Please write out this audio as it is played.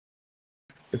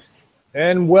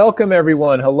And welcome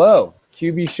everyone. Hello,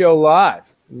 QB Show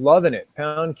Live. Loving it.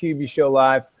 Pound QB Show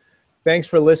Live. Thanks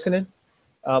for listening.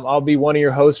 I'll be one of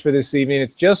your hosts for this evening.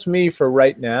 It's just me for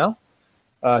right now.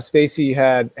 Stacy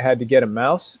had to get a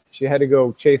mouse. She had to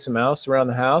go chase a mouse around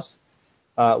the house,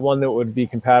 one that would be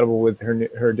compatible with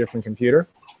her different computer.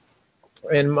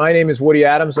 And my name is Woody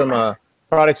Adams. I'm a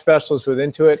product specialist with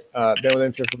Intuit. Been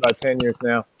with Intuit for about 10 years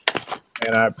now.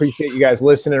 And I appreciate you guys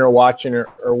listening or watching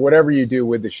or whatever you do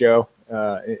with the show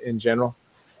in general.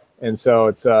 And so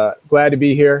it's glad to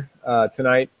be here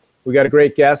tonight. We got a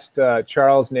great guest,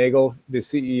 Charles Nagel, the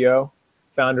CEO,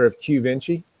 founder of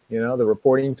QVinci, the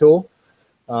reporting tool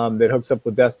that hooks up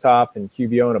with desktop and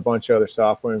QBO and a bunch of other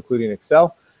software, including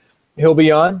Excel. He'll be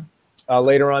on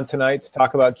later on tonight to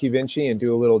talk about QVinci and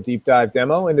do a little deep dive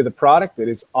demo into the product. It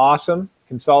is awesome.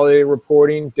 Consolidated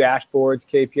reporting, dashboards,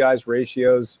 KPIs,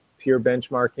 ratios, peer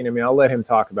benchmarking. I mean, I'll let him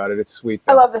talk about it. It's sweet,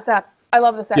 though. I love this app.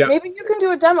 Yeah. Maybe you can do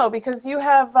a demo because you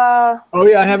have. Oh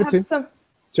yeah, I have it too.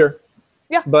 Sure.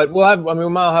 Yeah. But we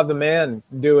might have the man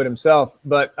do it himself.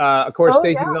 But of course,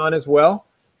 Stacy's on as well.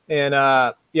 And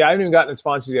yeah, I haven't even gotten the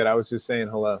sponsors yet. I was just saying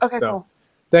hello. Okay, cool.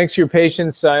 Thanks for your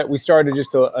patience. We started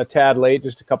just a tad late,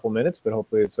 just a couple minutes, but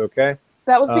hopefully it's okay.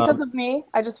 That was because of me.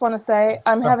 I just want to say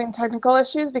I'm having technical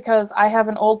issues because I have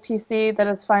an old PC that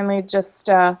has finally just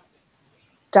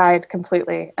died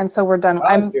completely, and so we're done.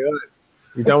 Oh, good.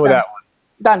 You're done with that one.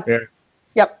 Done. Yeah.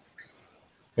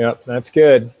 Yep, that's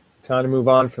good. Time to move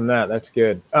on from that. That's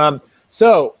good.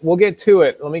 So we'll get to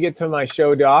it. Let me get to my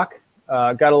show doc.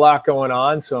 Got a lot going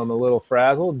on, so I'm a little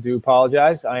frazzled. Do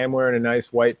apologize. I am wearing a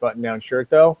nice white button-down shirt,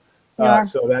 though,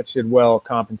 so that should well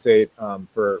compensate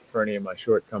for any of my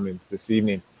shortcomings this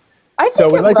evening. I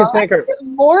think it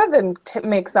more than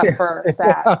makes up for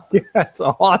that. Yeah, that's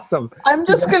awesome. I'm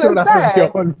just going to say. That's what I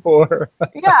was going for.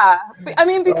 Yeah, I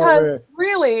mean, because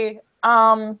really,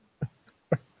 my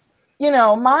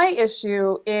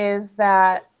issue is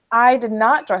that I did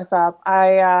not dress up.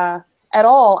 At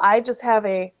all. I just have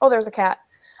there's a cat.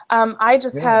 I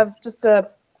just have just a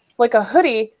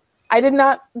hoodie. I did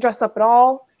not dress up at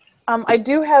all. I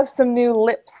do have some new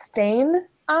lip stain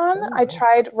on. I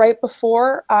tried right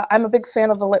before. I'm a big fan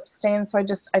of the lip stain, so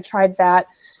I tried that,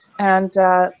 and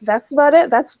that's about it.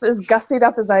 That's as gussied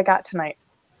up as I got tonight.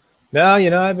 No,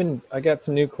 I got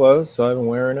some new clothes, so I've been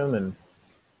wearing them,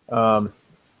 and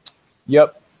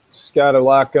yep, just got a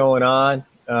lot going on.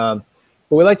 But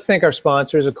we'd like to thank our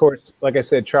sponsors. Of course, like I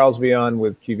said, Charles will be on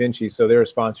with QVinci, so they're a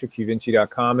sponsor,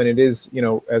 QVinci.com, and it is,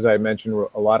 as I mentioned,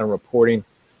 a lot of reporting,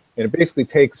 and it basically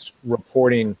takes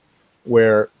reporting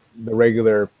where the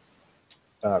regular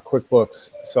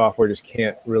QuickBooks software just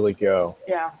can't really go.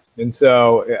 Yeah. And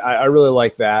so I really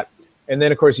like that. And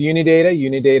then, of course,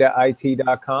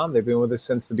 UniDataIT.com. They've been with us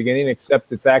since the beginning,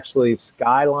 except it's actually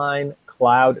Skyline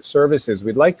Cloud Services.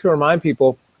 We'd like to remind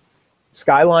people,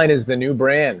 Skyline is the new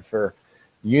brand for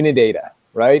Unidata,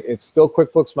 right? It's still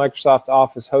QuickBooks Microsoft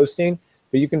Office hosting,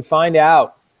 but you can find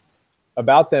out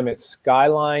about them at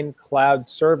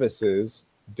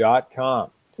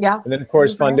skylinecloudservices.com. Yeah. And then, of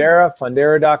course,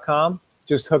 Fundera.com.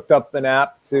 Just hooked up an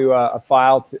app to a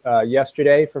file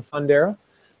yesterday for Fundera.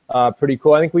 Pretty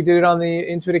cool. I think we did it on the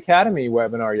Intuit Academy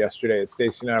webinar yesterday that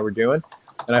Stacy and I were doing.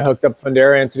 And I hooked up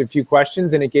Fundera, answered a few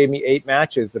questions, and it gave me 8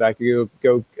 matches that I could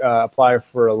go apply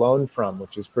for a loan from,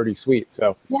 which is pretty sweet.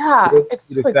 So yeah, it's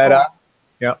really cool.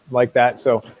 Yeah, like that.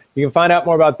 So you can find out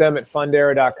more about them at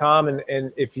fundera.com.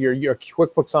 And if you're a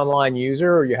QuickBooks Online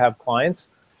user or you have clients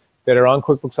that are on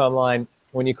QuickBooks Online,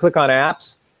 when you click on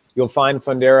apps, you'll find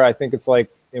Fundera. I think it's like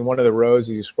in one of the rows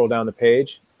as you scroll down the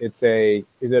page. Is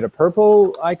it a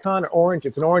purple icon or orange?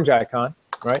 It's an orange icon,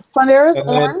 right? Fundera's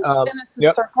orange, and it's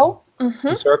a circle. Mm-hmm.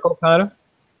 It's a circle, kind of.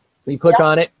 You click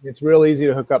on it. It's real easy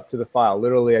to hook up to the file.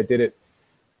 Literally, I did it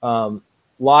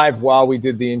live while we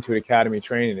did the Intuit Academy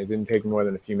training. It didn't take more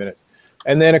than a few minutes.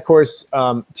 And then, of course,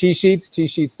 T-Sheets,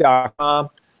 tsheets.com,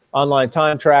 online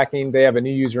time tracking. They have a new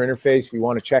user interface if you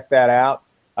want to check that out.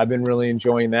 I've been really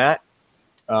enjoying that.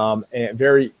 And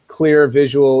very clear,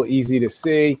 visual, easy to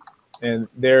see. And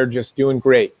they're just doing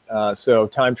great. So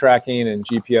time tracking and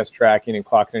GPS tracking and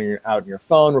clocking out in your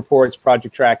phone, reports,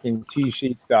 project tracking,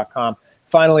 tsheets.com.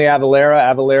 Finally,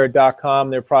 Avalara.com.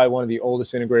 They're probably one of the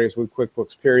oldest integrators with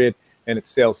QuickBooks, period. And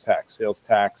it's sales tax,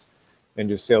 and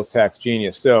just sales tax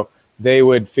genius. So they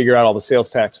would figure out all the sales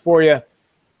tax for you,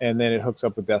 and then it hooks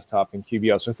up with desktop and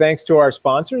QBO. So thanks to our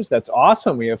sponsors. That's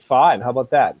awesome. We have 5. How about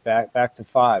that? Back to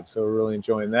 5. So we're really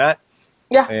enjoying that.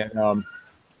 Yeah. And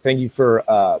thank you for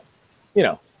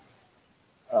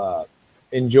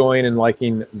enjoying and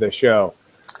liking the show.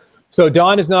 So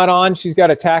Dawn is not on. She's got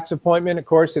a tax appointment. Of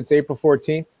course, it's April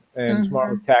 14th. and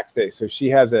tomorrow's tax day. So she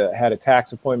had a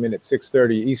tax appointment at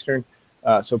 6:30 Eastern,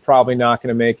 so probably not going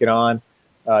to make it on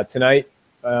tonight.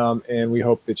 And we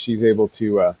hope that she's able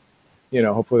to,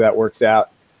 hopefully that works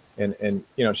out. And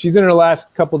she's in her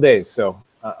last couple days, so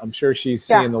I'm sure she's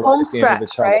seeing the light at the end of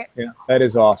the tunnel. Right? Yeah, that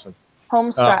is awesome.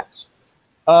 Home stretch.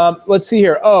 Let's see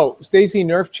here. Oh, Stacy,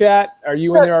 Nerf chat. Are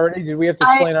you in there already? Did we have to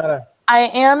explain how to? I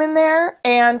am in there,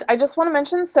 and I just want to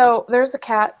mention, so there's a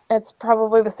cat. It's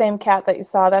probably the same cat that you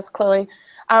saw. That's Chloe.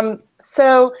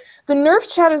 So the Nerf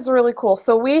chat is really cool.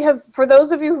 So we have, for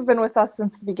those of you who've been with us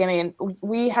since the beginning,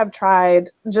 we have tried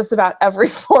just about every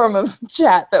form of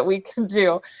chat that we can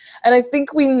do. And I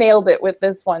think we nailed it with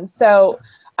this one. So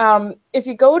if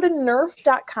you go to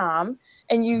nerf.com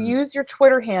and you use your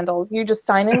Twitter handle, you just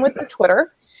sign in with the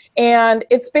Twitter. And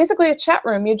it's basically a chat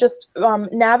room. You just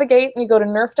navigate and you go to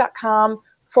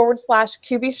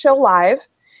nerf.com/QB Show Live,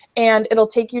 and it'll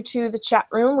take you to the chat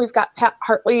room. We've got Pat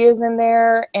Hartley is in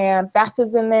there, and Beth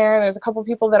is in there. There's a couple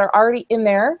people that are already in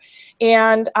there.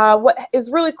 And what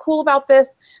is really cool about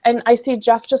this, and I see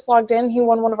Jeff just logged in. He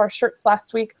won one of our shirts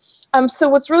last week. So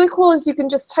what's really cool is you can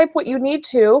just type what you need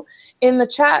to in the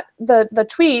chat, the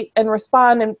tweet, and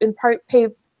respond and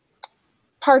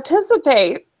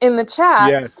participate in the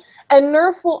chat. Yes. And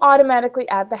Nerf will automatically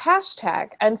add the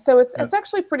hashtag. And so it's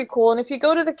actually pretty cool. And if you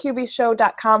go to the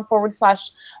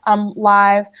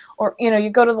qbshow.com/live, or you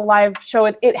go to the live show,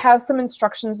 it has some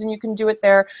instructions and you can do it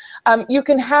there. You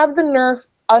can have the Nerf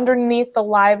underneath the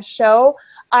live show.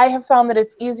 I have found that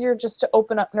it's easier just to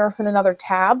open up Nerf in another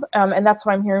tab. And that's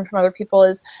what I'm hearing from other people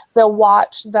is they'll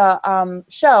watch the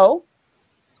show,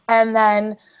 and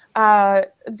then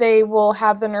they will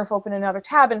have the Nerf open in another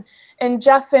tab. And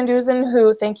Jeff Van Duzen,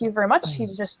 who, thank you very much, he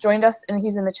just joined us and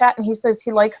he's in the chat, and he says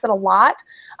he likes it a lot.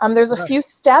 There's a few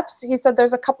steps. He said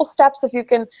there's a couple steps. If you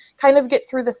can kind of get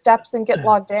through the steps and get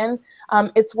logged in,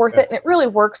 it's worth it, and it really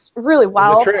works really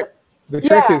well. The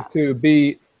trick is to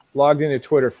be logged into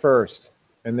Twitter first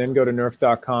and then go to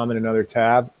nerf.com in another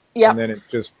tab, and then it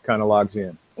just kind of logs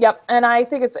in. Yep, and I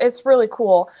think it's really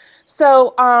cool.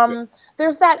 So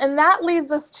there's that, and that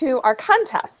leads us to our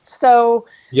contest. So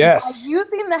yes,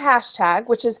 using the hashtag,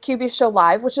 which is QB Show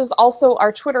Live, which is also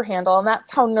our Twitter handle, and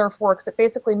that's how Nerf works. It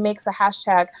basically makes a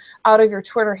hashtag out of your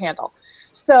Twitter handle.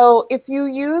 So if you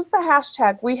use the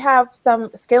hashtag, we have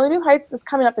some Scaling New Heights is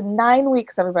coming up in 9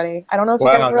 weeks, everybody. I don't know if you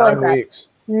guys realize 9 weeks.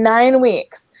 9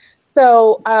 weeks.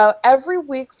 So every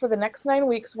week for the next 9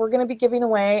 weeks, we're going to be giving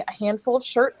away a handful of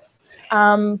shirts.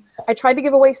 I tried to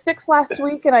give away 6 last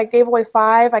week, and I gave away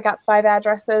 5. I got 5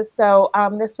 addresses. So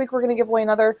this week we're going to give away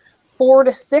another 4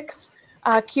 to 6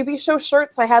 QB Show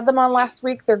shirts. I had them on last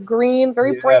week. They're green,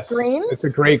 very bright green. It's a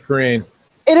great green.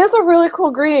 It is a really cool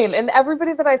green, and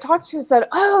everybody that I talked to said,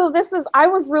 "Oh, this is." I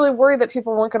was really worried that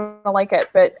people weren't going to like it,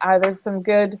 but there's some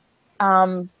good.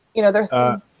 There's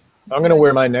some. I'm going to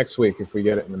wear mine next week if we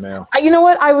get it in the mail. You know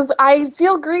what? I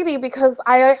feel greedy because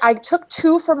I took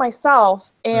 2 for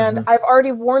myself, and I've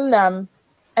already worn them,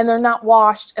 and they're not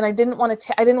washed, and I didn't want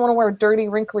to wear a dirty,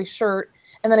 wrinkly shirt,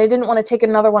 and then I didn't want to take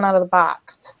another one out of the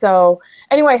box. So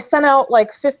anyway, I sent out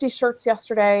like 50 shirts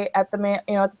yesterday at the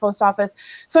at the post office.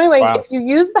 So anyway, if you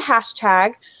use the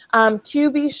hashtag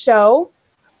QB Show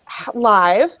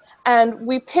Live, and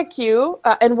we pick you,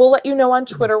 and we'll let you know on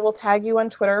Twitter. We'll tag you on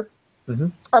Twitter.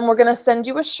 And we're going to send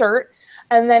you a shirt.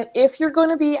 And then if you're going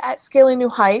to be at Scaling New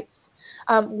Heights,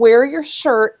 wear your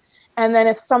shirt. And then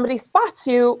if somebody spots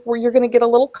you, you're going to get a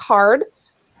little card.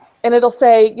 And it'll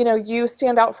say, you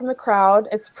stand out from the crowd.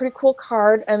 It's a pretty cool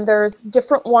card. And there's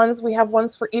different ones. We have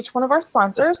ones for each one of our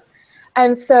sponsors.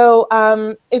 And so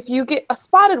if you get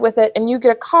spotted with it and you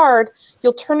get a card,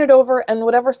 you'll turn it over. And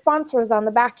whatever sponsor is on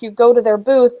the back, you go to their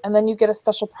booth. And then you get a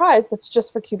special prize that's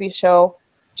just for QB Show.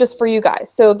 Just for you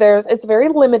guys. So it's very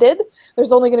limited.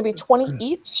 There's only going to be 20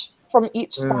 each from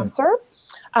each sponsor.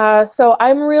 So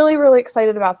I'm really, really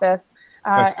excited about this.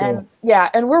 That's cool. And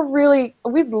and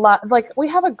we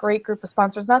have a great group of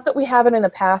sponsors. Not that we haven't in the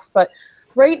past, but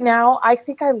right now I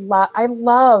think I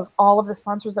love all of the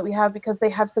sponsors that we have because they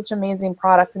have such amazing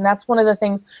product. And that's one of the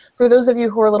things for those of you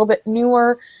who are a little bit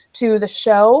newer to the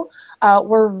show.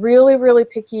 We're really, really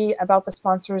picky about the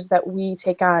sponsors that we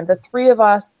take on. The 3 of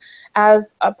us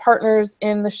as partners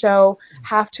in the show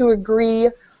have to agree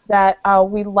that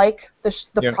we like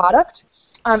the product.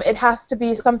 It has to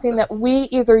be something that we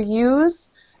either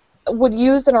would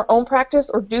use in our own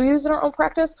practice or do use in our own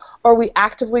practice, or we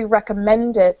actively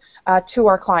recommend it to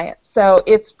our clients. So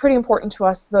it's pretty important to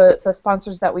us, the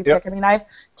sponsors that we pick. I mean, I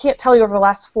can't tell you over the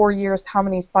last 4 years how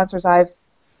many sponsors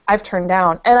I've turned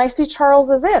down. And I see Charles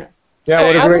is in. Yeah, so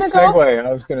what a great segue,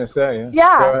 I was going to say.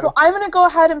 Yeah, so I'm going to go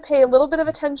ahead and pay a little bit of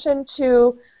attention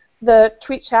to the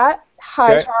tweet chat.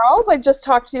 Hi, Okay. Charles. I just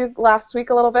talked to you last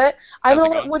week a little bit. I'm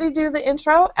going to let Woody do the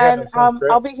intro, Yeah, and that sounds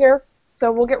great. I'll be here,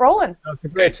 so we'll get rolling. That's a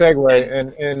great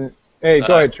segue. And hey,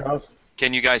 go ahead, Charles.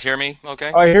 Can you guys hear me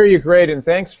okay? Oh, I hear you great, and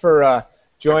thanks for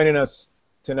joining us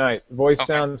tonight. Voice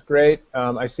sounds great.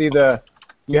 I see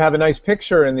you have a nice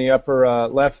picture in the upper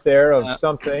left there of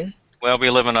something. Well, we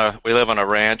live on a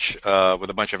ranch with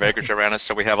a bunch of acreage around us,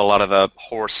 so we have a lot of the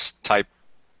horse type,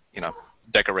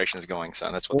 decorations going. So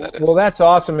that's what that is. Well, that's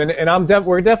awesome, and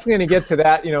we're definitely going to get to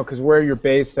that, because where you're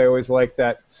based, I always like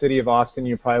that city of Austin.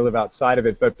 You probably live outside of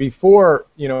it, but before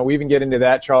we even get into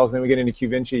that, Charles, and then we get into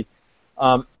QVinci.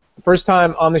 First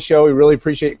time on the show, we really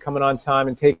appreciate you coming on time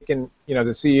and taking, the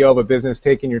CEO of a business,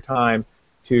 taking your time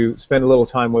to spend a little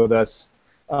time with us.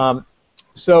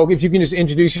 So if you can just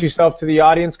introduce yourself to the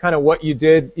audience, kind of what you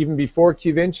did even before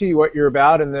QVinci, what you're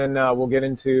about, and then we'll get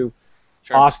into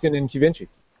Austin and QVinci.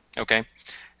 Okay.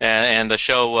 And the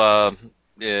show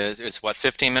it's what,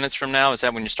 15 minutes from now? Is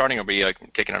that when you're starting, or are we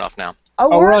kicking it off now?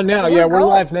 Oh, we're on now. Yeah, we're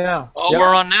live now. Oh,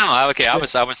 we're on now. Okay, I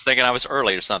was thinking I was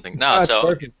early or something. No, so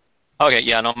perfect. Okay,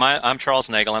 yeah, no, I'm Charles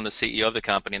Nagel. I'm the CEO of the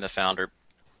company and the founder.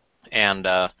 And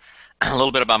a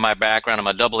little bit about my background. I'm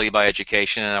a double E by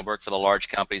education, and I worked for the large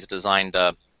companies that designed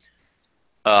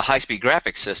high-speed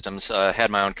graphics systems.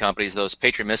 Had my own companies. Those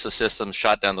Patriot missile systems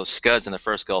shot down those Scuds in the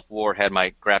first Gulf War. Had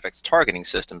my graphics targeting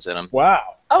systems in them.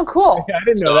 Wow. Oh, cool. I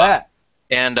didn't know that.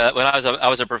 And when I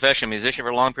was a professional musician for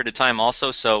a long period of time also,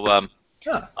 so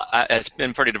it's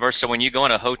been pretty diverse. So when you go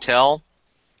in a hotel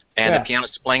and the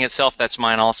piano's playing itself, that's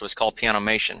mine also. It's called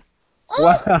Pianomation.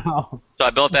 Wow. So I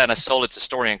built that and I sold it to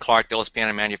Story and Clark, the oldest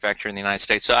piano manufacturer in the United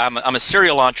States. So I'm a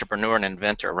serial entrepreneur and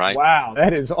inventor, right? Wow,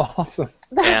 that is awesome.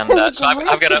 And so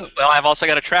I've also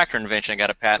got a tractor invention. I got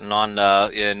a patent on,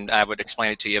 and I would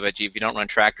explain it to you, but if you don't run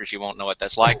tractors, you won't know what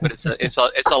that's like. But it's a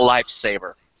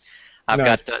lifesaver. I've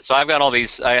got all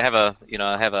these.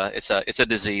 It's a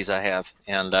disease I have,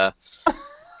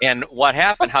 and what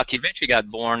happened, how QVinci got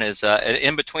born is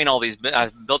in between all these, I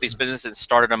built these businesses and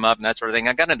started them up and that sort of thing.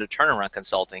 I got into turnaround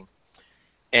consulting,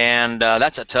 and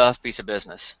that's a tough piece of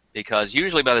business because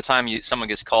usually by the time someone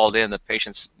gets called in, the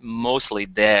patient's mostly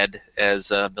dead,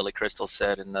 as Billy Crystal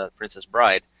said in The Princess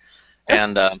Bride,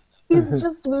 and he's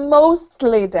just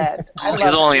mostly dead.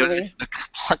 The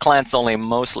client's only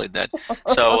mostly dead.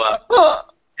 So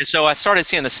I started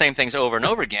seeing the same things over and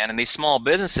over again, and these small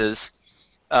businesses.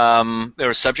 They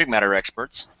were subject matter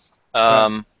experts,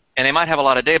 and they might have a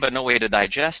lot of data, but no way to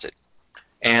digest it.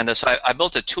 And so I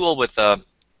built a tool with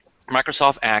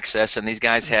Microsoft Access, and these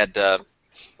guys had, they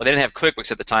didn't have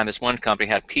QuickBooks at the time. This one company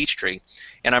had Peachtree,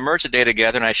 and I merged the data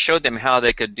together, and I showed them how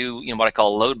they could do, what I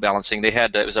call load balancing. They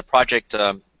had, it was a project,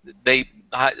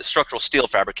 structural steel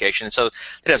fabrication, and so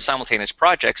they'd have simultaneous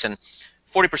projects, and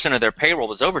 40% of their payroll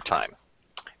was overtime.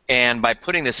 And by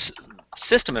putting this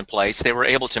system in place, they were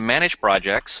able to manage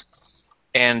projects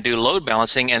and do load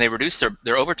balancing, and they reduced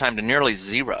their overtime to nearly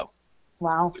zero.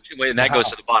 Wow. And that goes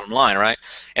to the bottom line, right?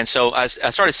 And so I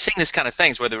started seeing this kind of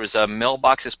things, whether it was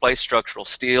mailboxes placed, structural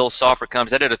steel, software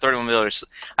companies. I did a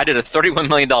 $31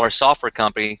 million software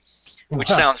company, which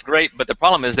sounds great, but the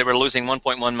problem is they were losing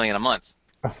 $1.1 million a month.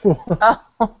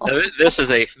 This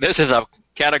is a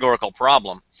categorical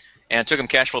problem. And it took them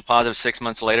cash flow positive 6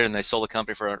 months later, and they sold the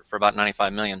company for about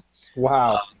 $95 million.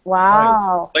 Wow.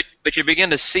 Wow. Nice. But you begin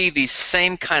to see these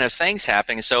same kind of things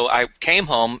happening. So I came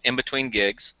home in between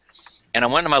gigs, and I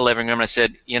went to my living room and I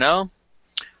said, and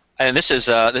this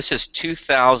is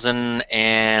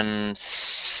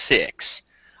 2006.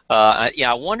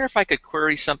 I wonder if I could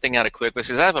query something out of QuickBooks,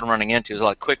 because that's what I'm running into is a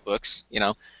lot of QuickBooks.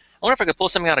 I wonder if I could pull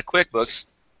something out of QuickBooks,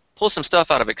 pull some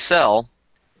stuff out of Excel,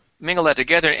 mingle that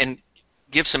together, and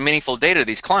give some meaningful data to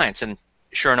these clients. And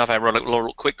sure enough, I wrote a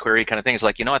little quick query kind of things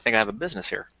like, I think I have a business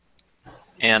here.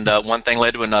 And one thing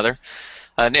led to another.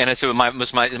 And it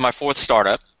was my fourth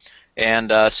startup.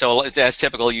 And so as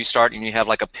typical, you start and you have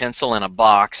like a pencil and a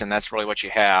box, and that's really what you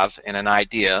have, and an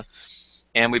idea.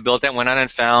 And we built that, went out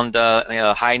and found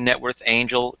high net worth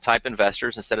angel type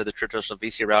investors instead of the traditional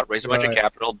VC route, raised a bunch of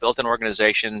capital, built an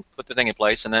organization, put the thing in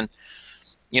place, and then,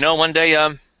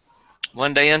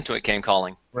 one day Intuit came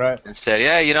calling and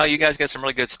said, you guys got some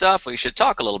really good stuff. We should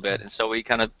talk a little bit. And so we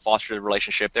kind of fostered a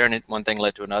relationship there, and one thing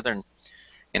led to another,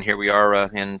 and here we are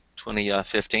in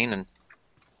 2015, and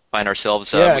find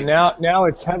ourselves. Now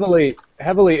it's heavily,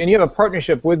 and you have a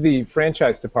partnership with the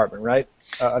franchise department, right?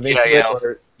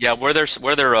 We're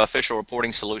their official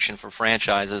reporting solution for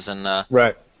franchises, and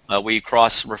we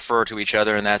cross-refer to each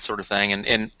other and that sort of thing,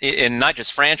 and not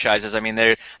just franchises. I mean,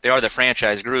 they are the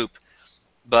franchise group.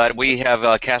 But we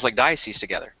have Catholic diocese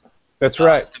together. That's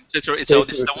right. It's the Stacy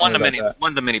was telling me about that.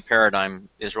 one to many paradigm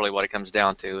is really what it comes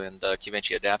down to, and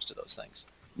QVenture adapts to those things.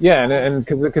 Yeah, and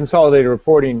because the consolidated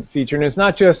reporting feature, and it's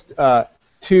not just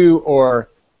 2 or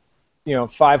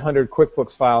 500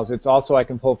 QuickBooks files. It's also I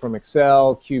can pull from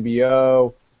Excel,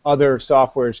 QBO, other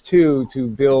softwares too to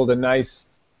build a nice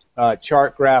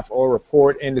chart, graph, or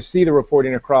report, and to see the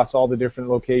reporting across all the different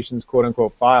locations, quote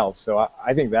unquote, files. So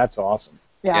I think that's awesome.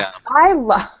 Yeah.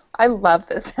 I love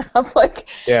this app. Like,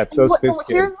 yeah, it's so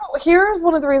sophisticated. Here's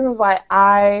one of the reasons why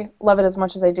I love it as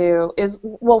much as I do is,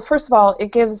 well, first of all,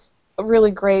 it gives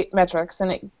really great metrics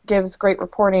and it gives great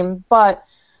reporting, but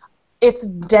it's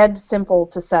dead simple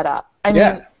to set up. I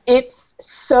mean, it's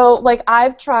so, like,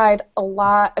 I've tried a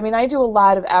lot. I mean, I do a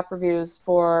lot of app reviews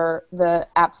for the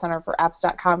App Center for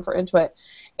apps.com for Intuit,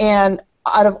 and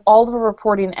out of all the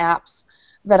reporting apps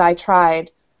that I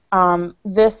tried,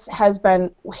 this has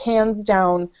been hands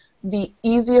down the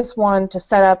easiest one to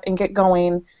set up and get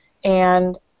going,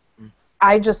 and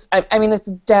I mean, it's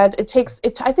dead.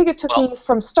 I think it took me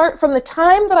from the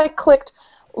time that I clicked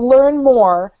Learn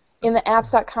More in the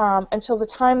apps.com until the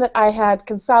time that I had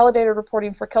consolidated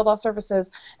reporting for Kildall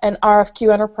Services and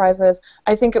RFQ Enterprises.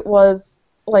 I think it was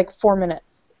like 4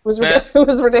 minutes. It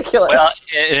was ridiculous. Well,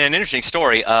 an interesting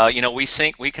story.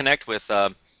 We connect with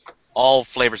all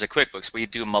flavors of QuickBooks. We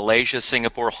do Malaysia,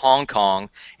 Singapore, Hong Kong,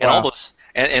 and all those.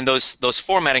 And those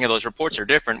formatting of those reports are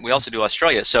different. We also do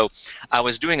Australia. So I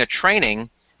was doing a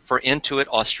training for Intuit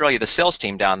Australia, the sales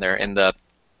team down there, and the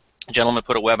gentleman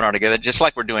put a webinar together just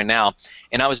like we're doing now.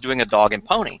 And I was doing a dog and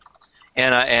pony,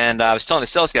 and I was telling the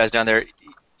sales guys down there,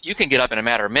 you can get up in a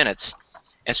matter of minutes.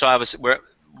 And so we're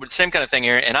same kind of thing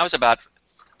here. And I was about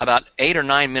 8 or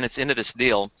 9 minutes into this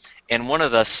deal, and one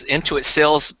of the Intuit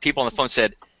sales people on the phone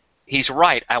said, "He's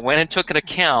right. I went and took an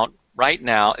account." Right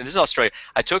now, and this is Australia,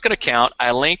 I took an account,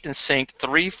 I linked and synced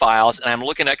 3 files, and I'm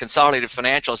looking at consolidated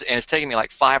financials, and it's taking me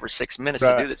like 5 or 6 minutes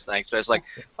to do this thing. So it's like,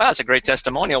 wow, it's a great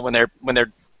testimonial when they're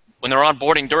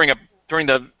onboarding during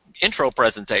the intro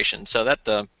presentation. So that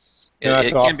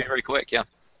it can be very quick, yeah.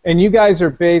 And you guys are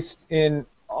based in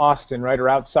Austin, right, or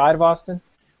outside of Austin?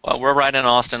 Well, we're right in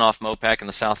Austin, off Mopac, in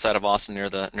the south side of Austin, near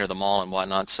the mall and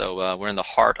whatnot. So we're in the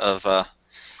heart of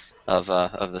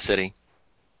the city.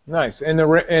 Nice. And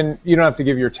you don't have to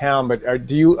give your town, but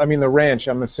the ranch,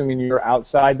 I'm assuming you're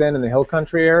outside then in the hill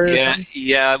country area?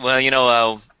 Yeah.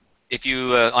 Well, if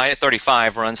you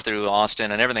I-35 runs through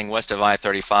Austin, and everything west of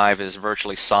I-35 is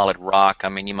virtually solid rock. I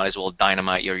mean, you might as well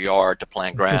dynamite your yard to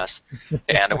plant grass.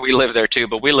 And we live there too,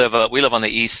 but we live on the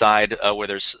east side where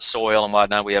there's soil and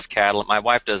whatnot. We have cattle. My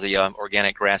wife does the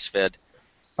organic grass-fed.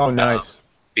 Oh, nice.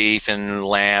 Beef and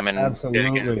lamb and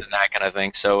absolutely. And that kind of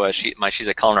thing. So she's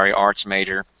a culinary arts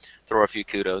major. Throw her a few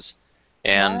kudos,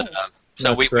 and nice.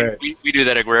 So we do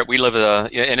that everywhere. We live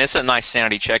and it's a nice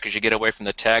sanity check as you get away from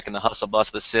the tech and the hustle bus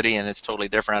of the city, and it's totally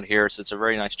different out here. So it's a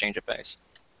very nice change of pace.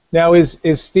 Now is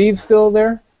Steve still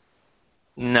there?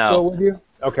 No. Still with you?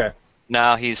 Okay.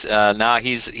 No, he's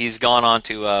gone on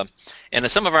to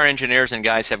and some of our engineers and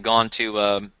guys have gone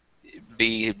to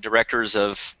be directors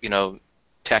of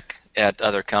tech at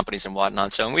other companies and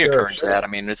whatnot. So we encourage that. I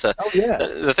mean, it's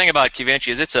the thing about QVenture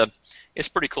is it's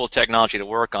pretty cool technology to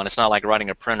work on. It's not like writing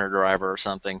a printer driver or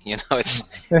something.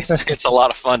 It's a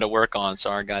lot of fun to work on.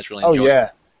 So our guys really enjoy it.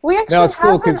 We actually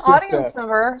have an audience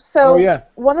member. So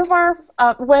one of our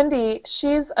Wendy,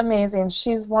 she's amazing.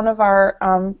 She's one of our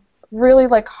really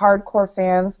hardcore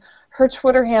fans. Her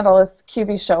Twitter handle is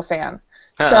QB Show Fan.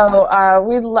 So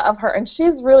we love her, and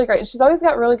she's really great. She's always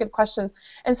got really good questions,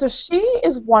 and so she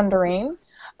is wondering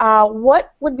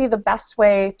what would be the best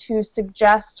way to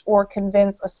suggest or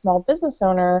convince a small business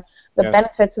owner the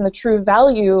benefits and the true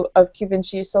value of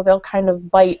QVenture, so they'll kind of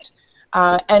bite.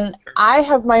 And I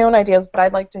have my own ideas, but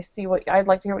I'd like to hear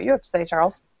what you have to say,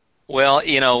 Charles. Well,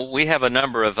 we have a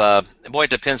number of it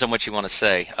depends on what you want to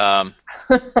say.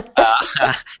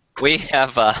 We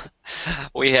have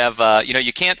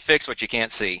you can't fix what you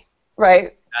can't see.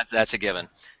 Right. That's a given.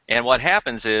 And what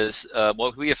happens is,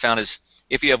 what we have found is,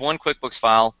 if you have one QuickBooks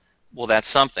file, well, that's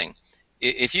something.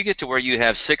 If you get to where you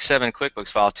have 6, 7 QuickBooks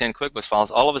files, 10 QuickBooks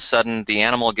files, all of a sudden the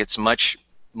animal gets much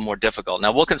more difficult.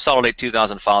 Now we'll consolidate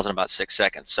 2,000 files in about 6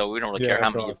 seconds, so we don't really care how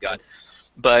many you've got.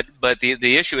 But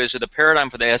the issue is with the paradigm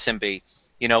for the SMB.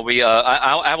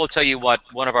 I will tell you what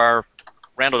one of our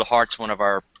Randall DeHart's one of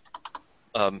our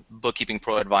bookkeeping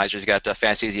pro advisors got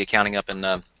Fast Easy Accounting up in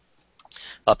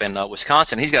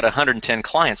Wisconsin. He's got 110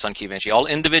 clients on QVenture, all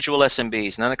individual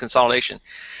SMBs, none of consolidation,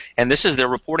 and this is their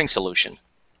reporting solution.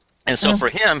 And so for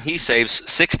him, he saves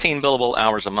 16 billable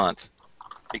hours a month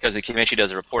because the QVenture does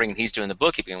the reporting and he's doing the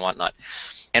bookkeeping and whatnot.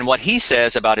 And what he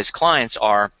says about his clients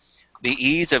are, the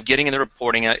ease of getting in the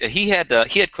reporting. He had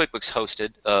QuickBooks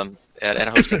hosted at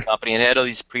a hosting company and had all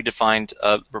these predefined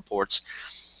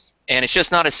reports, and it's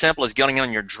just not as simple as getting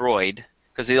on your Droid,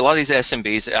 because a lot of these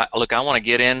SMBs, look, I want to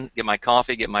get in, get my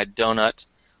coffee, get my donut.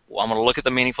 Well, I'm going to look at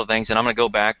the meaningful things, and I'm going to go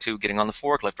back to getting on the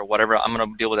forklift or whatever. I'm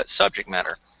going to deal with that subject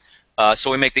matter.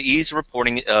 So we make the ease of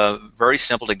reporting very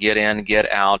simple to get in, get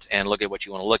out, and look at what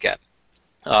you want to look at.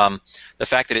 The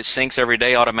fact that it syncs every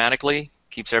day automatically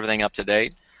keeps everything up to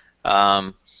date.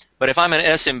 But if I'm an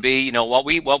SMB, you know, what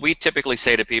we typically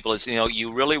say to people is, you know,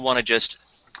 you really want to just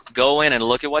go in and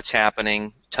look at what's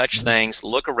happening, touch things,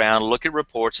 look around, look at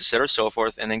reports, et cetera, so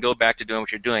forth, and then go back to doing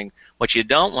what you're doing. What you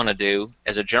don't want to do,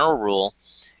 as a general rule,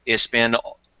 is spend,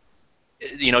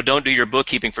 you know, don't do your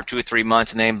bookkeeping for 2 or 3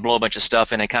 months and then blow a bunch of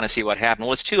stuff in and kind of see what happened.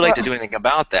 Well, it's too late to do anything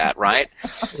about that, right?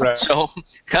 Right. So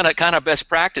kind of best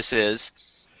practice is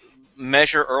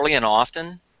measure early and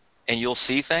often, and you'll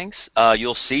see things.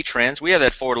 You'll see trends. We have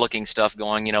that forward-looking stuff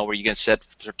going, you know, where you can set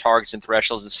targets and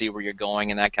thresholds and see where you're going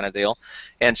and that kind of deal.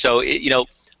 And so, you know,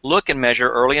 look and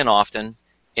measure early and often,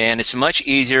 and it's much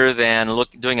easier than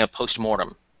doing a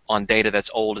post-mortem on data that's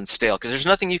old and stale, because there's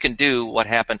nothing you can do what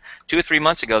happened 2 or 3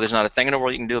 months ago. There's not a thing in the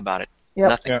world you can do about it. Yep.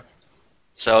 Nothing. Yep.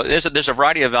 So there's a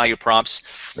variety of value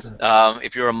props.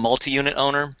 If you're a multi-unit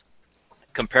owner,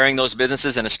 comparing those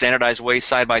businesses in a standardized way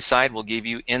side by side will give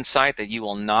you insight that you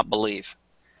will not believe.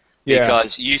 Yeah.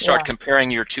 Because you start comparing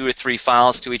your 2 or 3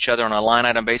 files to each other on a line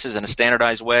item basis in a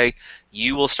standardized way,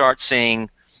 you will start seeing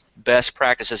best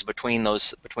practices between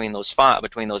those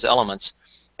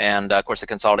elements, and of course the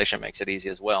consolidation makes it easy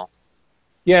as well.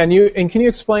 Yeah, and can you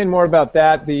explain more about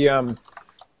that? The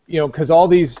you know, because all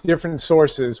these different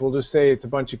sources, we'll just say it's a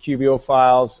bunch of QBO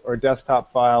files or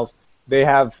desktop files, they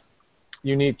have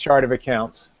unique chart of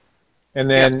accounts, and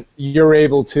then you're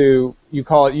able to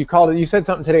you said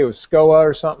something today, it was SCOA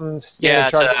or something.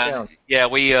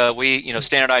 We you know,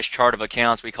 standardized chart of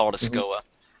accounts, we call it a SCOA.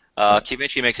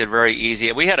 QVenture makes it very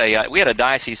easy. We had a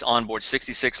diocese onboard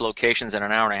 66 locations in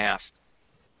an hour and a half.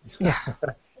 Yeah.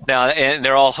 Now, and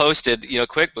they're all hosted, you know,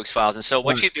 QuickBooks files. And so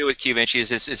what you do with QVenture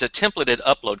is a templated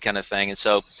upload kind of thing. And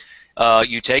so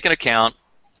you take an account,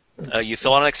 you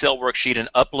fill out an Excel worksheet and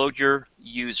upload your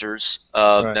users,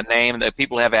 the name, the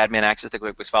people who have admin access to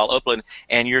QuickBooks file, upload,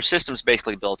 and your system's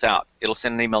basically built out. It'll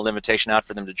send an email invitation out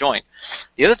for them to join.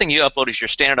 The other thing you upload is your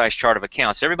standardized chart of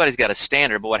accounts. Everybody's got a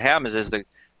standard, but what happens is the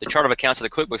chart of accounts of the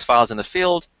QuickBooks files in the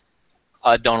field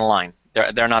don't align.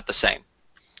 They're not the same.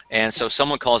 And so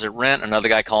someone calls it rent, another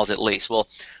guy calls it lease. Well,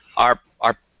 our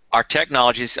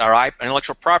technologies, our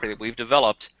intellectual property that we've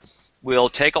developed, will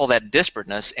take all that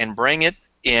disparateness and bring it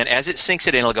in. As it sinks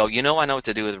it in, it'll go, you know, I know what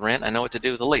to do with rent, I know what to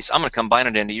do with the lease. I'm going to combine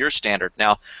it into your standard.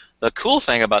 Now, the cool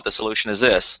thing about the solution is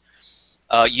this.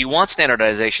 You want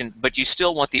standardization, but you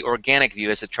still want the organic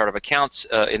view as a chart of accounts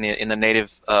in the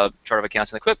native chart of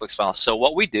accounts in the QuickBooks file. So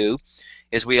what we do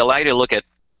is we allow you to look at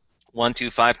 1,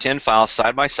 2, 5, 10 files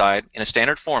side by side in a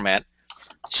standard format,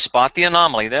 spot the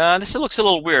anomaly. This looks a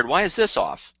little weird. Why is this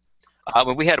off?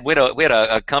 We had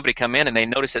a company come in and they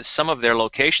noticed that some of their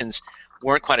locations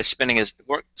weren't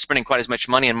spending quite as much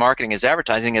money in marketing as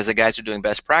advertising as the guys who are doing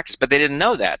best practice, but they didn't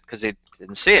know that because they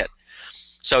didn't see it.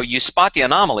 So you spot the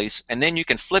anomalies, and then you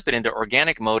can flip it into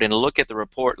organic mode and look at the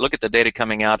report, look at the data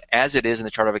coming out as it is in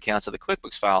the chart of accounts of the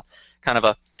QuickBooks file. Kind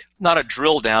of not a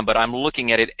drill down, but I'm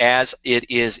looking at it as it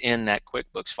is in that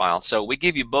QuickBooks file. So we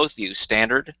give you both views,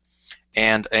 standard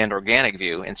and organic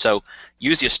view. And so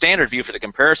use your standard view for the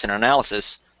comparison and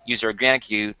analysis. Use your organic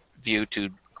view to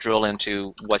drill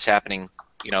into what's happening,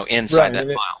 you know, inside that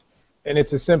file. And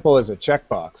it's as simple as a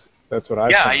checkbox. That's what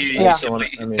I found.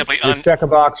 Simply just check a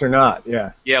box or not.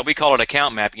 Yeah. Yeah, we call it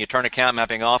account mapping. You turn account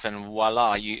mapping off, and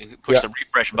voila, you push the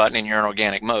refresh button, and you're in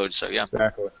organic mode. So yeah.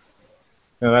 Exactly.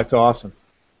 No, that's awesome.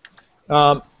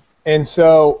 And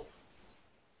so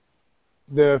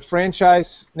the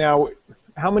franchise now,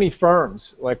 how many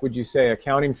firms, like would you say,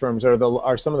 accounting firms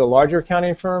are some of the larger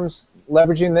accounting firms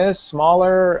leveraging this?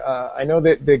 Smaller? I know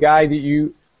that the guy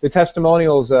that the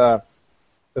testimonials, the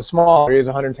small, he has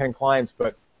 110 clients,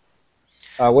 but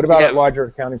what about larger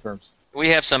accounting firms? We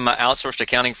have some outsourced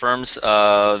accounting firms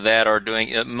that are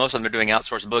doing, most of them are doing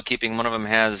outsourced bookkeeping. One of them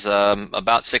has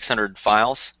about 600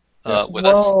 files with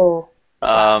us.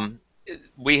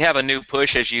 We have a new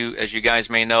push, as you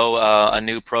guys may know, a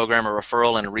new program, a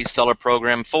referral and a reseller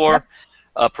program for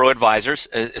pro advisors,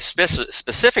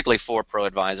 specifically for pro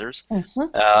advisors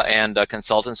and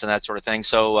consultants and that sort of thing.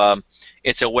 So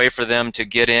it's a way for them to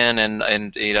get in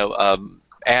and you know,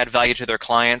 add value to their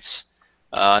clients.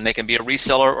 And they can be a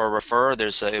reseller or a referrer.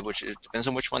 Which it depends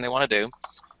on which one they want to do.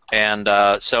 And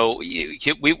so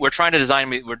we're trying to design.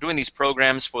 We're doing these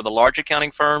programs for the large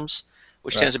accounting firms,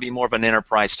 which tends to be more of an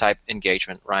enterprise type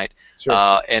engagement, right?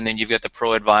 Sure. And then you've got the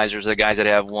pro advisors, the guys that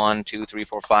have 1, 2, 3,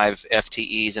 4, 5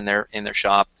 FTEs in their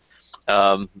shop,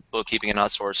 bookkeeping and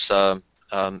outsource,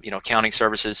 accounting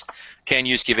services, can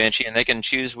use Kivinci, and they can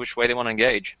choose which way they want to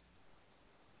engage.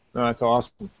 No, that's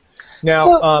awesome.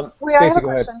 Now, I have a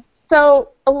question. So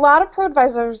a lot of pro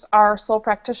advisors are sole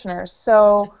practitioners.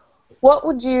 So what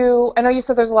would you, I know you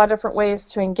said there's a lot of different ways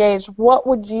to engage, what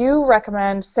would you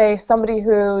recommend, say, somebody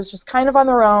who's just kind of on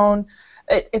their own,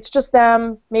 it's just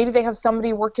them, maybe they have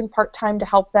somebody working part-time to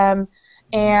help them,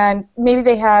 and maybe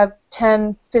they have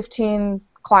 10, 15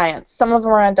 clients. Some of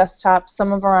them are on desktop,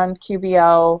 some of them are on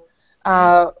QBO.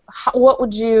 What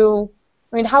would you,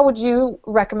 how would you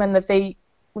recommend that they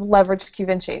leverage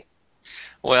Kivinci?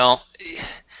 Well,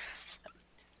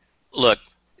 look,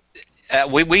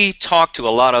 we talk to a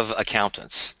lot of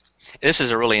accountants. This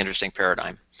is a really interesting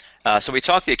paradigm. So we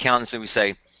talk to the accountants and we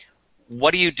say,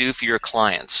 what do you do for your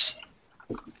clients?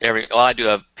 I do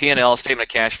a P&L, statement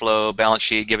of cash flow, balance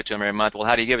sheet, give it to them every month. Well,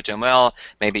 how do you give it to them? Well,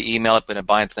 maybe email it, put in a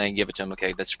bind thing, give it to them.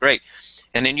 Okay, that's great.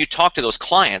 And then you talk to those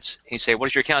clients and you say, what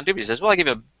does your accountant do? He says, well, I give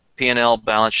you a P&L,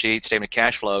 balance sheet, statement of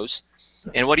cash flows.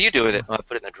 And what do you do with it? Well, I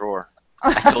put it in the drawer.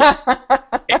 And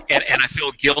I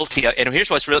feel guilty. And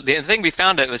here's what's real. The thing we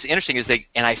found that was interesting is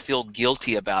I feel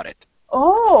guilty about it.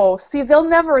 Oh, see, they'll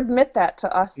never admit that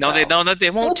to us. No, they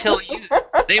won't tell you.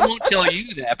 They won't tell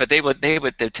you that, but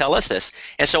they'd tell us this.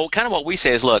 And so, kind of what we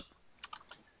say is, look,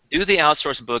 do the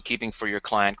outsourced bookkeeping for your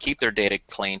client. Keep their data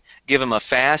clean. Give them a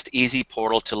fast, easy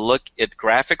portal to look at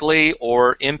graphically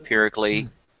or empirically.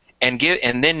 And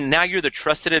then now you're the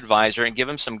trusted advisor, and give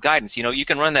them some guidance. You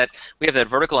can run that. We have that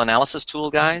vertical analysis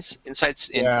tool, guys. Insights.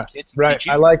 Right.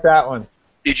 I like that one.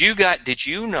 Did you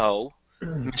know,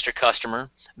 Mr. Customer,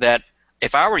 that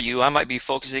if I were you, I might be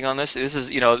focusing on this. This is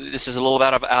a little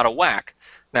out of whack.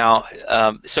 Now,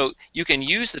 so you can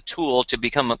use the tool to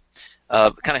become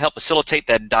kind of help facilitate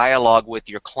that dialogue with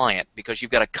your client, because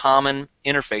you've got a common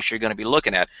interface you're going to be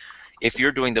looking at. If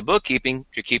you're doing the bookkeeping,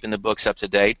 you're keeping the books up to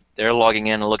date. They're logging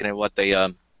in and looking at what they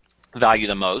value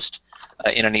the most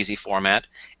in an easy format.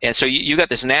 And so you got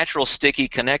this natural, sticky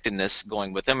connectedness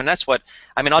going with them. And that's what,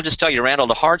 I'll just tell you, Randall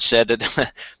DeHart said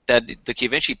that, that the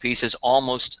Kivinci piece is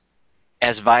almost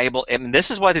as valuable. And this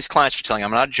is why these clients are telling me,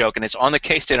 I'm not joking, it's on the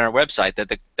case study on our website, that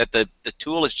the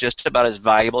tool is just about as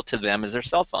valuable to them as their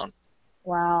cell phone.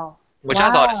 Wow. Which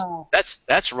I thought,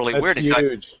 that's really weird. That's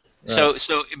huge. Right.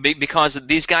 So because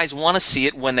these guys want to see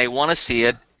it when they want to see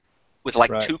it, with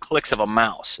like 2 clicks of a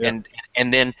mouse, and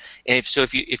then if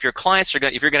your clients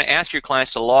if you're going to ask your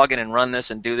clients to log in and run this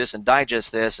and do this and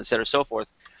digest this, et cetera, so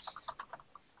forth,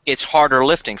 it's harder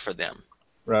lifting for them.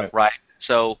 Right.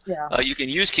 So you can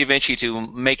use Kivinci to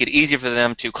make it easier for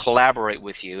them to collaborate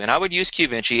with you, and I would use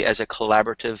Kivinci as a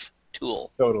collaborative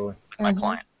tool. Totally. With my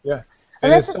client. Yeah.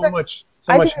 And there's so much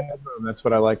headroom. That's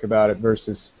what I like about it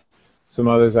versus some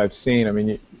others I've seen. Are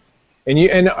you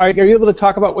able to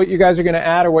talk about what you guys are going to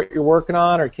add or what you're working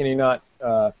on, or can you not?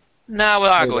 No,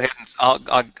 well, I'll go ahead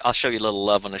and I'll show you a little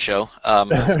love on the show.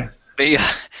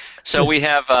 So we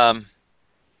have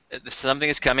something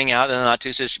is coming out in the not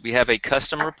too soon. We have a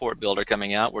custom report builder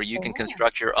coming out where you can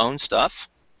construct your own stuff.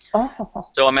 Oh.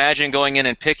 So imagine going in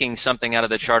and picking something out of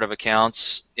the chart of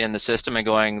accounts in the system and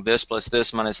going, this plus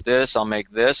this minus this, I'll make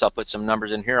this, I'll put some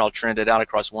numbers in here, I'll trend it out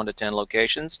across 1 to 10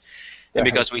 locations. And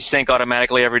because we sync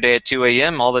automatically every day at 2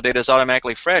 a.m., all the data is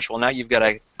automatically fresh. Well, now you've got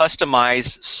a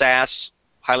customized SaaS,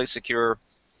 highly secure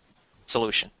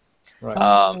solution. Right.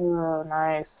 Oh,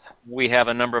 nice. We have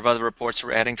a number of other reports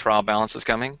we're adding. Trial balances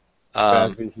coming.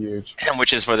 That'd be huge.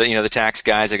 Which is for the tax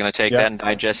guys are going to take that and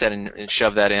digest that and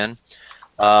shove that in.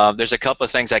 There's a couple of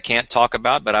things I can't talk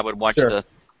about, but I would watch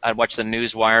I'd watch the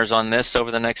news wires on this over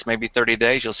the next maybe 30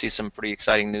 days. You'll see some pretty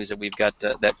exciting news that we've got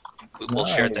that we'll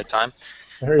share at that time.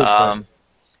 Very exciting.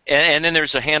 And then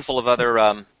there's a handful of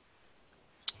other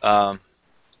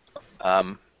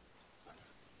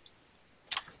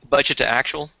budget to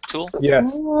actual tool.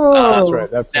 Yes, that's right.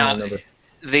 That's now, one number.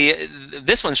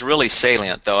 This one's really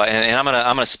salient though, and I'm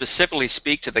gonna specifically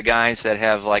speak to the guys that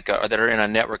have that are in a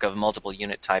network of multiple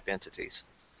unit type entities.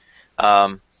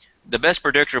 The best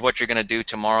predictor of what you're going to do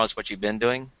tomorrow is what you've been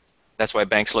doing. That's why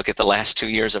banks look at the last 2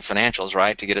 years of financials,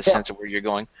 right, to get a sense of where you're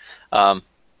going.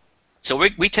 So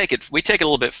we take it a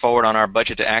little bit forward on our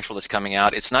budget to actual that's coming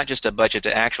out. It's not just a budget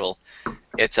to actual;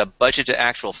 it's a budget to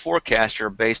actual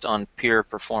forecaster based on peer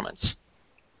performance.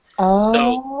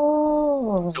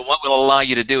 Oh. So what will allow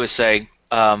you to do is say,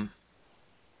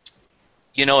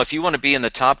 You know, if you want to be in the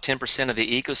top 10% of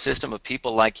the ecosystem of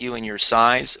people like you and your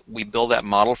size, we build that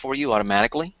model for you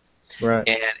automatically. Right.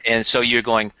 And so you're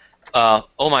going,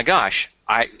 oh my gosh,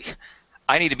 I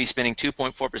need to be spending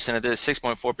 2.4% of this,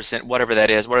 6.4%, whatever that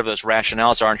is, whatever those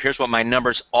rationales are, and here's what my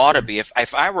numbers ought to be.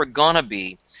 If I were going to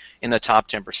be in the top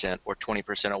 10% or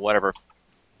 20% or whatever,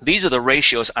 these are the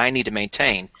ratios I need to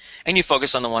maintain. And you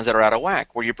focus on the ones that are out of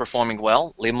whack. Where you're performing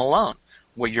well, leave them alone.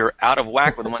 Where you're out of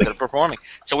whack with the ones that are performing.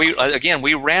 So we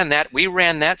ran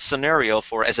that scenario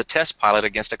as a test pilot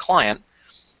against a client,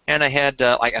 and I had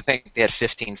I think they had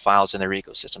 15 files in their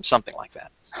ecosystem, something like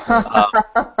that.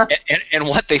 And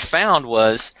what they found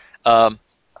was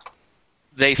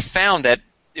they found that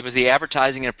it was the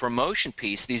advertising and promotion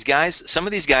piece. Some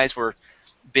of these guys were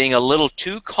being a little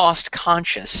too cost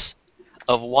conscious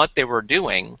of what they were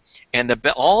doing, and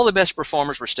all the best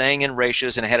performers were staying in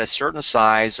ratios and had a certain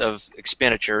size of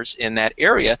expenditures in that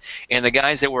area, and the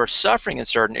guys that were suffering in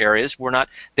certain areas were not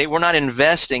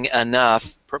investing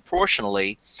enough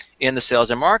proportionally in the sales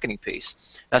and marketing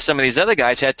piece. Now some of these other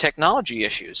guys had technology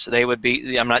issues. They would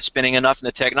be, I'm not spending enough in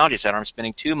the technology side, or I'm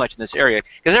spending too much in this area,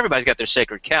 because everybody's got their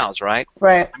sacred cows, right?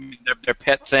 Right. I mean, their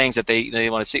pet things that they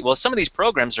want to see. Well, some of these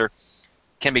programs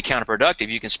can be counterproductive.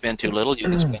 You can spend too little, you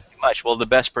can spend too much. Well, the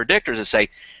best predictors is say,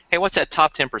 hey, what's that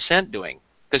top 10% doing?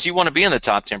 Because you want to be in the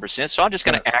top 10%, so I'm just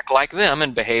going to act like them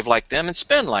and behave like them and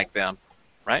spend like them,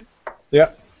 right?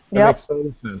 Yeah, that makes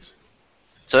total sense.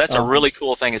 So that's a really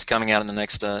cool thing is coming out in the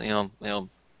next, I don't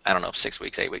know, 6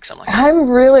 weeks, 8 weeks, something like that. I'm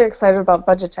really excited about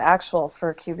budget to actual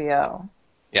for QBO.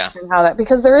 Yeah. And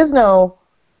because there is no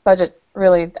budget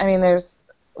really. I mean, there's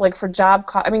like for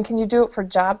can you do it for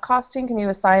job costing? Can you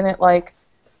assign it like?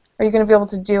 Are you going to be able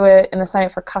to do it and assign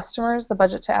it for customers, the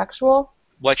budget to actual?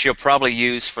 What you'll probably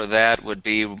use for that would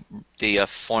be the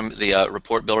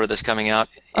report builder that's coming out,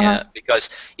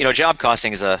 because job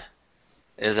costing is a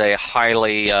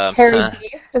highly hairy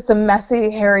beast. It's a messy,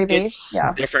 hairy beast.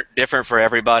 It's different for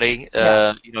everybody.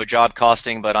 Job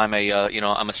costing, but I'm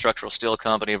a structural steel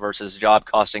company versus job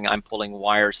costing. I'm pulling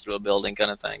wires through a building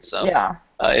kind of thing. So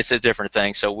it's a different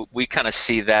thing. So we kind of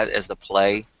see that as the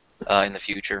play in the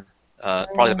future.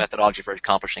 Probably the methodology for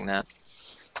accomplishing that.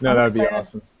 No, that would be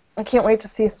awesome. I can't wait to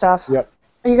see stuff. Yep.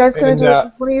 Are you guys going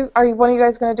to do? Are one of you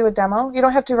guys going to do a demo? You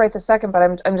don't have to right this second, but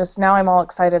I'm all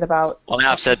excited about. Well,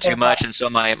 now I've said too much, and so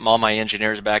all my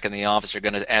engineers back in the office are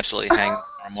going to absolutely hang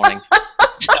tomorrow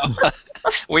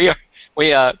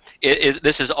morning.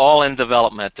 This is all in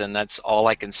development, and that's all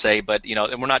I can say. But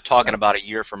and we're not talking about a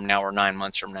year from now, or 9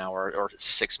 months from now, or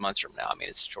 6 months from now. I mean,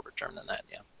 it's shorter term than that.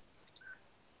 Yeah.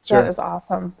 Sure. That is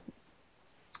awesome.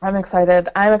 I'm excited,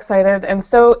 and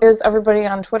so is everybody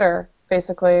on Twitter,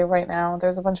 basically, right now.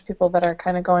 There's a bunch of people that are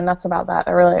kind of going nuts about that.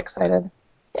 They're really excited.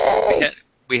 Yay!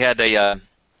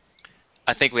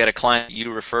 I think we had a client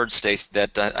you referred, Stacey,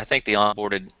 that I think they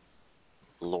onboarded,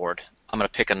 Lord, I'm going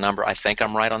to pick a number. I think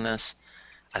I'm right on this.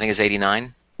 I think it's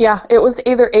 89. Yeah, it was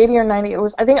either 80 or 90.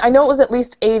 I know it was at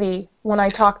least 80 when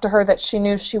I talked to her that she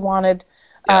knew she wanted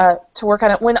to work on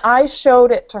it. When I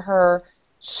showed it to her,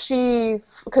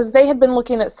 because they had been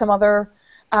looking at some other,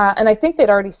 and I think they'd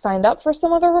already signed up for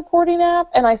some other reporting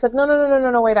app, and I said,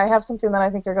 no, wait, I have something that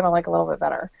I think you're going to like a little bit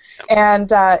better. Yep.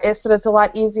 And it said it's a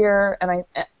lot easier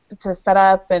to set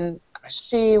up, and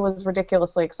she was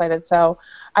ridiculously excited. So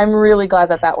I'm really glad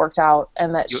that worked out,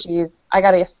 and that I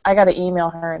gotta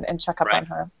email her and check up on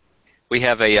her. We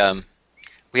have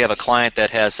a client that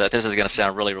has. This is going to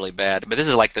sound really, really bad, but this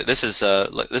is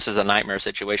a nightmare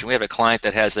situation. We have a client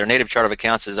that has their native chart of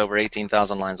accounts is over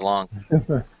 18,000 lines long.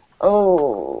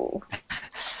 Oh.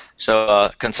 So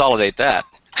consolidate that.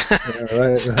 Yeah,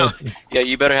 right. So,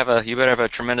 you better have a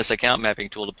tremendous account mapping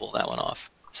tool to pull that one off.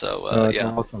 So that's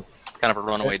awesome. Kind of a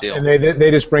runaway deal. And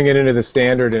they just bring it into the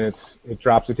standard, and it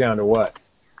drops it down to what?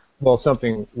 Well,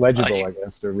 something legible, I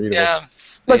guess, or readable. Yeah.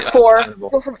 Like 4.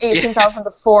 Go from 18,000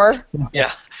 to 4.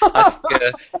 Yeah.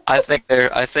 I think their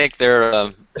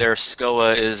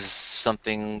SCOA is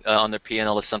something on their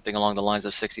P&L is something along the lines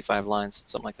of 65 lines,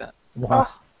 something like that. Wow.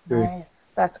 Oh, nice.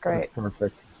 That's great. That's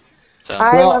perfect. So.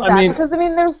 I love that because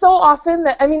there's so often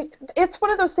that it's one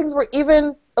of those things where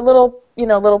even a little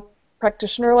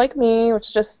practitioner like me,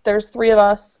 which there's 3 of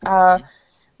us,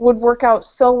 would work out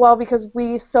so well because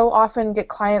we so often get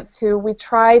clients who we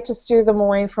try to steer them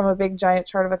away from a big giant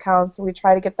chart of accounts, and we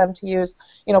try to get them to use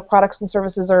products and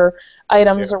services or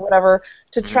items or whatever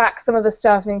to track some of the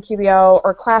stuff in QBO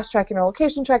or class tracking or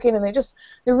location tracking, and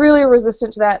they're really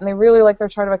resistant to that, and they really like their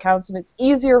chart of accounts, and it's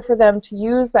easier for them to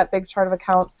use that big chart of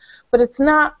accounts, but it's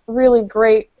not really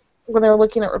great when they're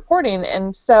looking at reporting.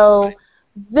 And so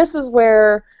this is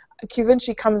where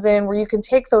QVinci comes in, where you can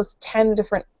take those 10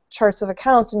 different charts of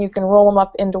accounts, and you can roll them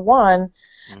up into one.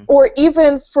 Mhm. Or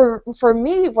even for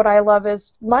me, what I love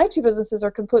is my two businesses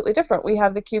are completely different. We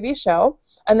have the QB show,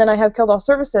 and then I have Kildall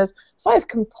Services, so I have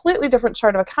completely different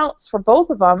chart of accounts for both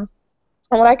of them.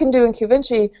 And what I can do in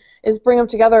QVinci is bring them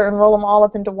together and roll them all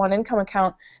up into one income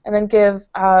account, and then give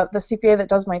the CPA that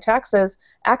does my taxes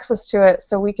access to it,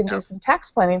 so we can do some tax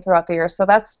planning throughout the year. So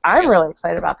I'm really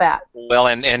excited about that. Well,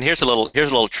 and here's a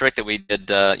little trick that we did.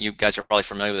 You guys are probably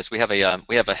familiar with this. We have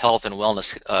a health and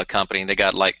wellness company, and they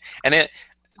got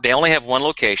they only have one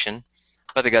location,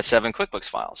 but they got 7 QuickBooks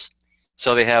files.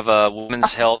 So they have a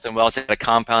women's health and wellness, they got a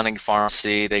compounding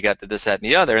pharmacy, they got this, that, and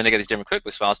the other, and they got these different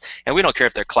QuickBooks files. And we don't care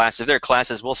if they're classes. If they're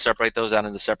classes, we'll separate those out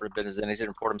into separate business entities and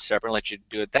report them separate and let you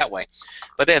do it that way.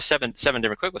 But they have seven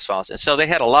different QuickBooks files, and so they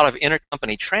had a lot of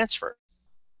intercompany transfer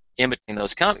in between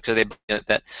those companies.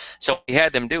 So what we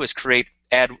had them do is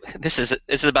this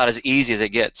is about as easy as it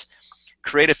gets.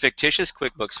 Create a fictitious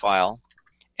QuickBooks file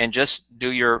and just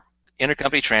do your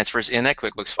intercompany transfers in that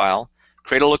QuickBooks file.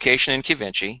 Create a location in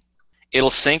QVinci. It'll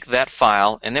sync that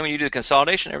file, and then when you do the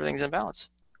consolidation, everything's in balance.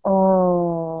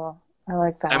 Oh, I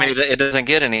like that. I mean, it doesn't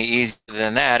get any easier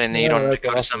than that, and you don't have to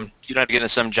go to you don't have to get into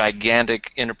some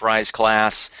gigantic enterprise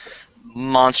class,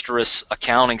 monstrous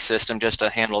accounting system just to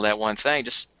handle that one thing.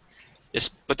 Just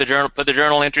put the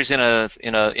journal entries in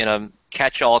a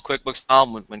catch-all QuickBooks file.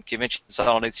 When QVinci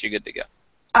consolidates, you're good to go.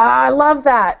 I love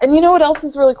that. And you know what else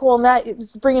is really cool? And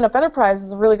that bringing up enterprise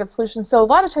is a really good solution. So a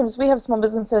lot of times we have small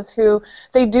businesses who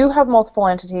they do have multiple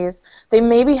entities. They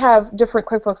maybe have different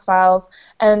QuickBooks files,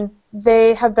 and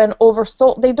they have been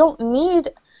oversold. They don't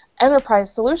need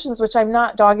enterprise solutions, which I'm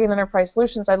not dogging enterprise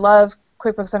solutions. I love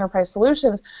QuickBooks Enterprise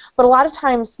Solutions, but a lot of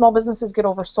times small businesses get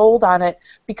oversold on it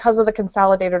because of the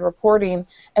consolidated reporting.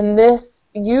 And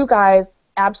you guys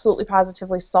absolutely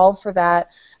positively solve for that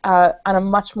on a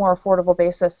much more affordable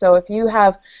basis. So if you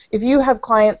have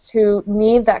clients who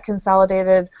need that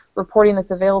consolidated reporting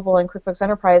that's available in QuickBooks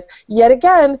Enterprise, yet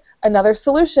again, another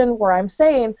solution where I'm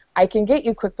saying I can get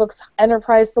you QuickBooks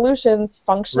Enterprise Solutions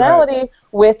functionality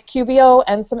with QBO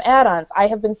and some add-ons. I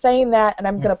have been saying that, and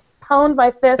I'm going to pound my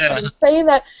fist. I've been saying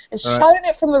that and shouting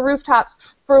it from the rooftops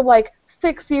for like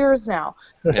 6 years now.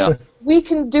 Yeah. We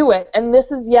can do it, and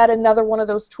this is yet another one of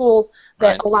those tools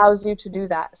that allows you to do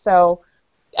that. So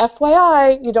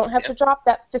FYI, you don't have to drop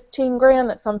that 15 grand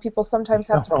that some people sometimes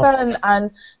have to spend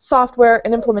on software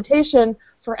and implementation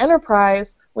for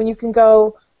enterprise when you can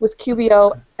go with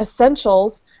QBO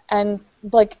Essentials and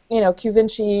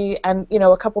QVinci and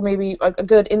a couple maybe a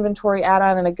good inventory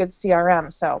add-on and a good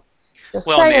CRM. So just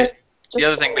saying. The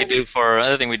other thing we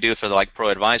do for like pro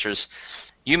advisors,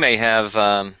 you may have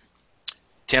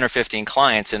 10 or 15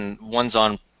 clients, and one's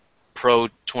on Pro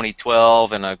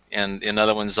 2012 and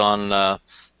another one's on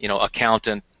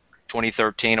Accountant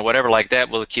 2013 or whatever like that.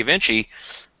 Well, QVinci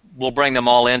will bring them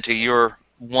all into your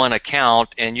one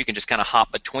account, and you can just kind of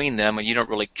hop between them, and you don't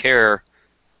really care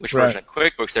which version of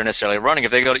QuickBooks they're necessarily running.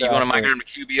 If you want to migrate them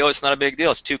to QBO, it's not a big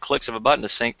deal. It's 2 clicks of a button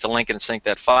to link and sync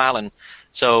that file, and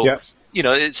so.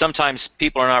 Sometimes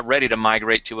people are not ready to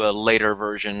migrate to a later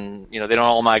version. They don't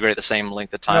all migrate at the same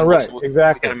length of time. Exactly. We've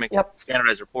got to make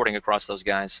standardized reporting across those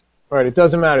guys. Right. It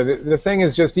doesn't matter. The thing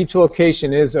is just each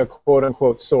location is a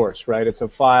quote-unquote source, right? It's a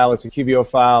file. It's a QBO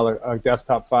file, a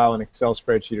desktop file, an Excel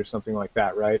spreadsheet, or something like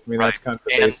that, right? I mean, that's kind of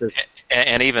the basis.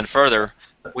 And even further,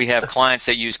 we have clients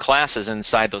that use classes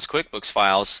inside those QuickBooks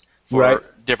files for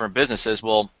different businesses.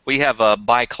 Well, we have a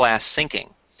by-class syncing.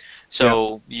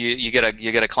 So you get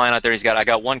a client out there. I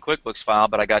got one QuickBooks file,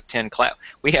 but I got 10 class.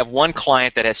 We have one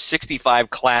client that has 65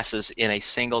 classes in a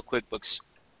single QuickBooks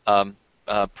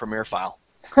Premier file,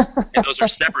 and those are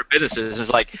separate businesses. It's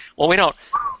like, well, we don't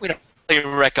really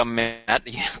recommend that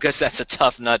because that's a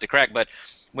tough nut to crack. But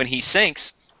when he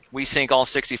syncs, we sync all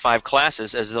 65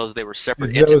 classes as though they were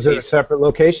separate entities. Those are separate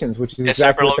locations, which is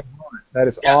exactly what they want. That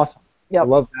is awesome. Yep. I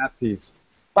love that piece.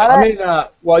 I mean,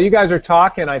 while you guys are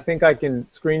talking, I think I can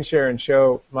screen share and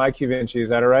show my QVinci. Is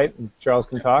that all right? And Charles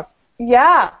can talk?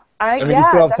 Yeah. We can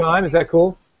still have time. Is that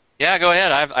cool? Yeah, go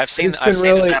ahead. I've seen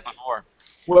this app before.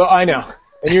 Well, I know.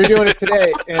 And you're doing it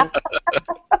today. And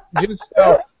just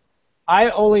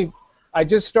I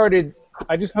just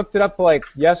hooked it up like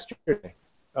yesterday,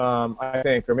 I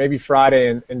think, or maybe Friday,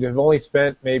 and have only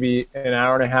spent maybe an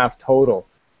hour and a half total.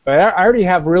 But I already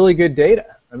have really good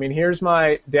data. I mean, here's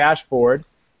my dashboard.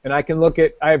 And I can look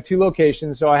at, I have 2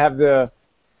 locations, so I have the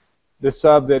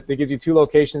sub that gives you 2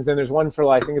 locations, and there's one for,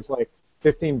 I think it's like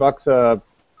 $15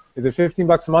 is it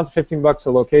 $15 a month, $15 a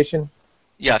location?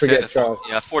 Yeah,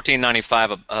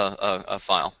 $14.95 a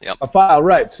file. Yep. A file,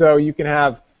 right. So you can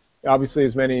have, obviously,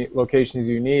 as many locations as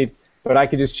you need, but I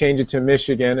could just change it to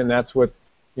Michigan, and that's what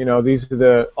These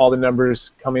are all the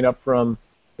numbers coming up from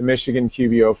the Michigan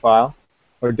QBO file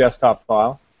or desktop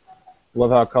file.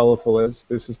 Love how colorful it is.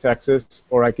 This is Texas,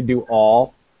 or I could do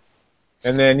all.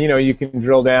 And then, you can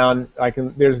drill down.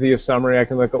 There's the summary. I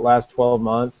can look at last 12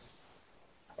 months.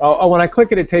 Oh, when I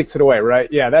click it, it takes it away,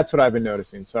 right? Yeah, that's what I've been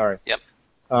noticing. Sorry. Yep.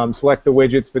 Select the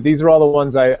widgets, but these are all the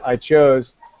ones I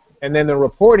chose. And then the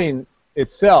reporting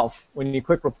itself, when you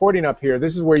click reporting up here,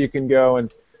 this is where you can go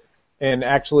and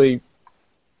actually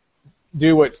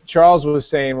do what Charles was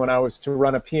saying when I was to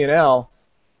run a P&L.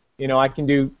 I can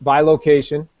do by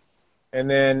location, and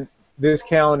then this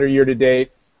calendar year to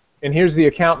date. And here's the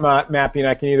account mapping.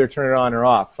 I can either turn it on or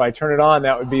off. If I turn it on,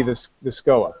 that would be the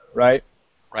SCOA, right?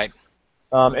 Right.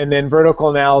 And then vertical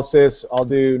analysis, I'll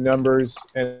do numbers,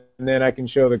 and then I can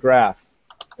show the graph.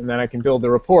 And then I can build the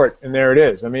report, and there it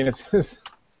is. I mean, it's just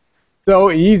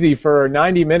so easy for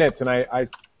 90 minutes, and I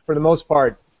for the most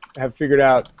part, have figured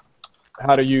out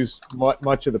how to use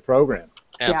much of the program.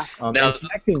 Yeah. Now, and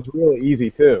connecting's really easy,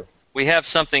 too. We have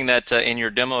something that in your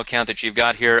demo account that you've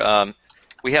got here,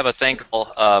 we have a thing called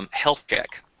health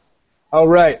check. Oh,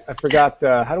 right. I forgot.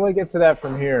 How do I get to that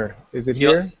from here? Is it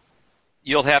here?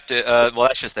 You'll have to, well,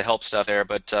 that's just the help stuff there,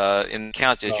 but in the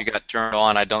account that you got turned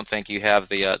on, I don't think you have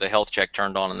the health check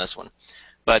turned on in this one.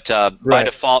 But by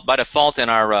default in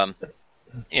our,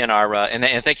 and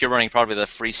I think you're running probably the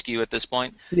free SKU at this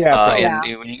point. Yeah,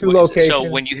 two locations. So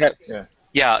when you have,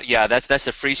 yeah, that's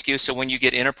the free SKU. So when you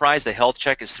get enterprise, the health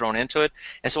check is thrown into it.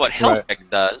 And so what health check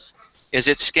does is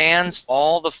it scans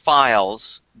all the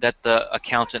files that the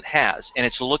accountant has, and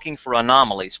it's looking for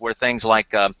anomalies where things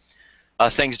like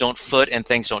things don't foot and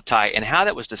things don't tie. And how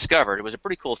that was discovered, it was a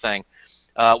pretty cool thing.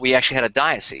 We actually had a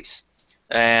diocese,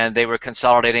 and they were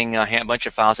consolidating a bunch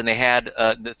of files, and they had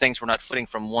the things were not footing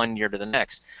from one year to the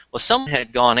next. Well, someone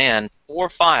had gone in 4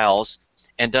 files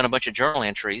and done a bunch of journal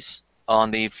entries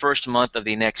on the first month of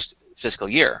the next fiscal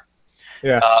year.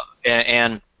 Yeah.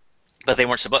 But they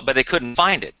weren't, but they couldn't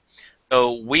find it.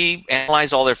 So we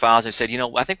analyzed all their files and said,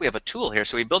 I think we have a tool here.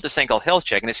 So we built this thing called Health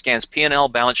Check, and it scans P&L,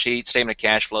 balance sheet, statement of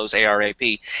cash flows,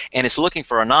 ARAP, and it's looking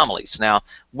for anomalies. Now,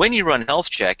 when you run Health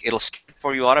Check, it'll scan it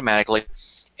for you automatically,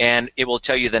 and it will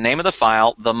tell you the name of the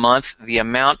file, the month, the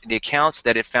amount, the accounts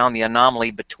that it found the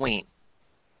anomaly between.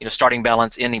 Starting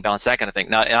balance, ending balance, that kind of thing.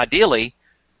 Now, ideally,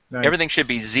 everything should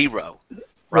be 0,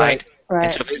 right? Right. And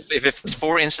so if it's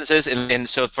 4 instances, and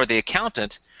so for the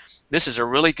accountant, this is a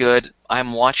really good,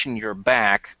 I'm watching your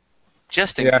back,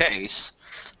 just in case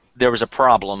there was a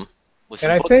problem with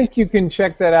some I think you can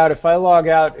check that out if I log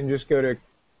out and just go to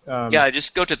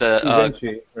just go to the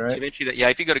Convinci, right? Convinci,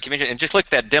 if you go to Convinci and just click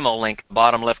that demo link,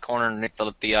 bottom left corner underneath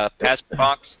the passport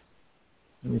box.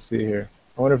 Let me see here.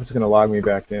 I wonder if it's going to log me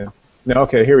back in. No,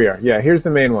 okay, here we are. Yeah, here's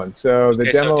the main one. So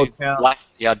the demo account.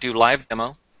 Do live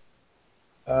demo.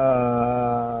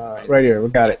 Right here, we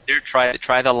got it. There,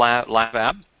 try the live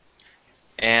app.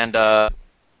 And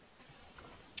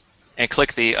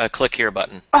click the click here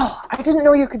button. Oh, I didn't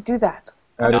know you could do that.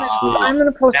 That is sweet. I'm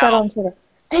going to post that on Twitter.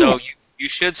 So you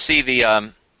should see the.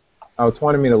 Oh, it's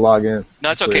wanting me to log in.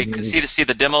 No, it's okay. See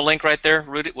the demo link right there,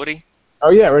 Woody? Oh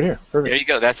yeah, right here. Perfect. There you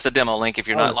go. That's the demo link if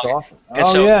you're not logged in.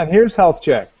 Awesome. And yeah, and here's Health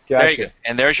Check. Gotcha. There you go.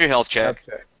 And there's your Health Check.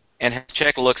 And Health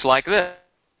Check looks like this.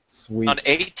 Sweet. On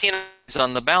 18 is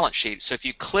on the balance sheet. So if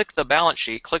you click the balance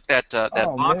sheet, click that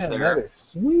box there. That is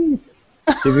sweet.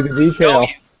 Give you the detail.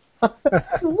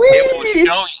 Sweet.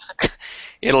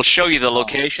 It'll show you the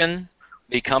location,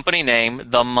 the company name,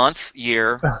 the month,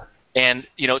 year, and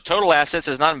total assets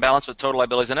is not in balance with total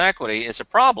liabilities and equity. It's a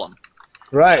problem.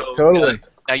 Right. So, totally.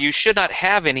 Now you should not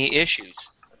have any issues.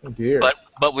 Oh dear.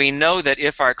 But we know that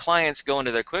if our clients go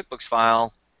into their QuickBooks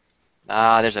file,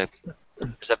 there's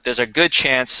a good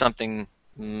chance something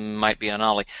might be an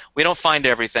anomaly. We don't find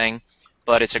everything,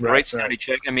 but it's a great sanity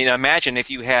check. I mean, imagine if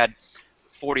you had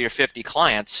 40 or 50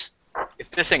 clients, if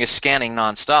this thing is scanning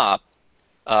nonstop.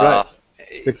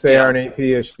 6 AR and AP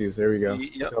issues. There we go.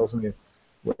 Yep. Tells me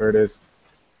where it is.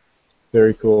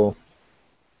 Very cool.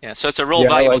 Yeah, so it's a real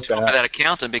valuable tool for that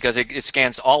accountant because it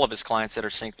scans all of his clients that are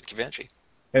synced with Convinci.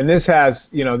 And this has,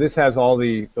 all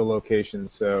the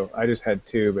locations. So I just had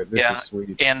 2, but this is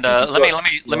sweet. And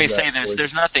let me say this: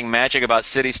 there's nothing magic about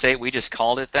city state. We just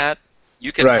called it that.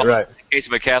 You can call it, in the case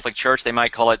of a Catholic church, they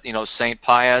might call it, St.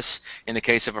 Pius. In the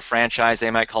case of a franchise,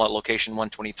 they might call it location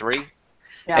 123.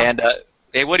 Yeah. And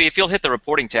hey, Woody, if you'll hit the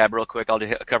reporting tab real quick, I'll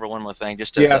cover one more thing.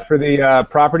 Just for the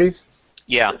properties.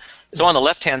 Yeah. So on the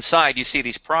left-hand side, you see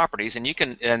these properties, and you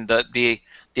can, and the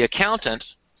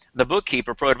accountant, the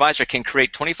bookkeeper, pro advisor can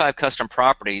create 25 custom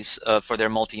properties for their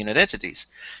multi-unit entities,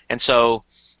 and so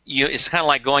it's kind of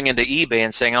like going into eBay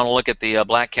and saying, I want to look at the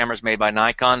black cameras made by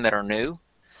Nikon that are new.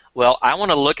 Well, I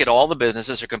want to look at all the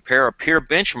businesses or compare or peer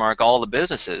benchmark all the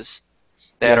businesses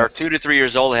that are 2 to 3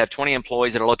 years old that have 20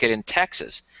 employees that are located in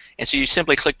Texas. And so you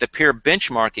simply click the peer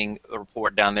benchmarking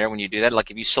report down there when you do that.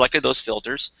 Like if you selected those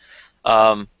filters,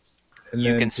 you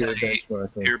can say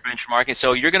peer benchmarking.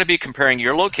 So you're going to be comparing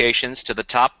your locations to the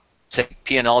top, say,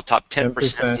 P&L, top 10%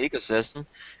 of the ecosystem,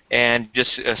 and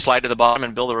just slide to the bottom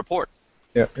and build a report.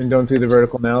 Yeah, and don't do the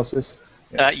vertical analysis.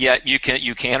 Yeah, you can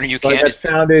or you can't. It's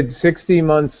founded 60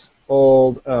 months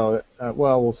old. Oh,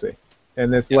 well, we'll see.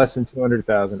 And it's less than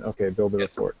 200,000. Okay, build the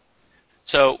report.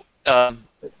 So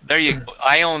there you go.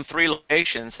 I own 3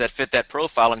 locations that fit that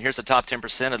profile, and here's the top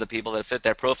 10% of the people that fit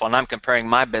that profile, and I'm comparing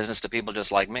my business to people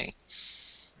just like me.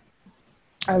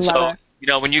 I love it. You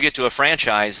know, when you get to a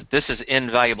franchise, this is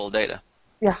invaluable data.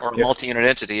 Yeah. Or a multi-unit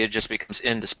entity, it just becomes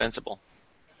indispensable.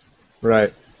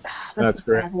 Right. That's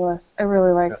great. Fabulous. I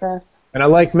really like this. And I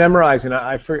like memorizing.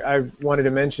 I wanted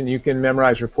to mention you can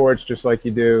memorize reports just like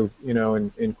you do, you know,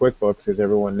 in QuickBooks, as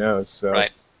everyone knows. So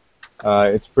right.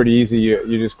 It's pretty easy.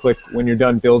 You just click when you're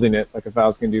done building it. Like if I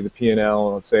was going to do the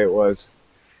P&L, let's say it was.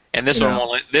 And this one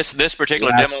won't. This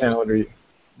particular demo.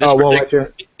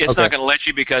 It's not going to let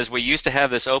you because we used to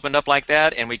have this opened up like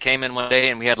that, and we came in one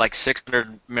day and we had like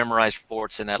 600 memorized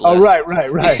reports in that list. Oh, right.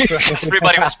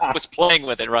 Everybody was playing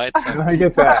with it, right? So. I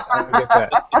get that.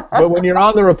 But when you're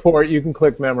on the report, you can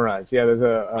click memorize. Yeah, there's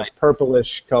a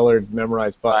purplish colored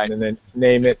memorize button, and then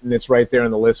name it, and it's right there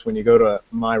on the list when you go to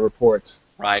My Reports.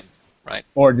 Right.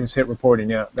 Or just hit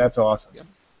reporting. Yeah, that's awesome. Yep.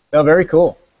 No, very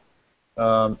cool.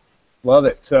 Love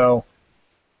it. So.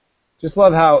 Just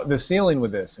love how the ceiling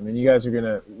with this. I mean, you guys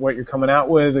are what you're coming out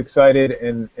with, excited,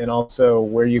 and also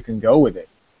where you can go with it.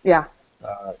 Yeah.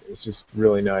 It's just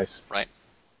really nice. Right.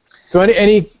 So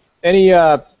any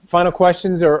final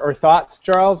questions or thoughts,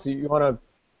 Charles? You want to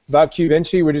about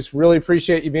QVinci? We just really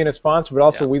appreciate you being a sponsor, but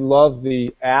also we love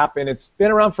the app, and it's been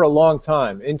around for a long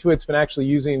time. Intuit's been actually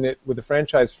using it with the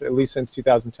franchise for at least since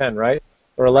 2010, right?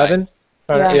 Or 11?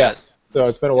 Right. Yeah. So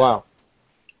it's been a while.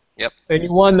 Yep. And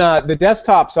you won the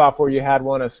desktop software. You had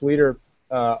won a Sleater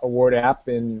Award app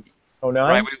in 09?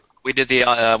 Right. We did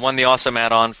won the awesome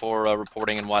add-on for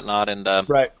reporting and whatnot, and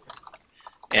right.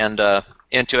 And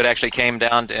Intuit actually came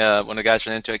down when the guys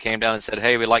from Intuit came down and said,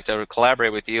 "Hey, we'd like to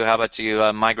collaborate with you. How about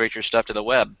you migrate your stuff to the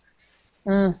web?"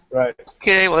 Right.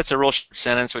 Okay. Well, that's a real short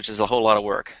sentence, which is a whole lot of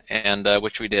work, and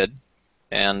which we did,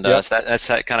 and so that's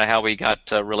kind of how we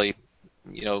got really,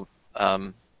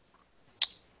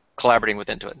 collaborating with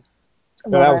Intuit.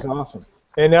 That was awesome.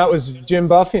 And that was Jim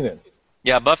Buffington.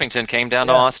 Yeah, Buffington came down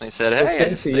to us and he said,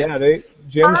 "Hey,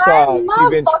 Jim saw. I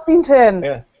love Buffington.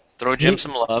 Yeah. Throw Jim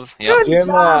some love." Yeah. Good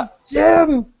job,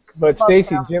 Jim. But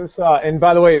Stacy, Jim saw, and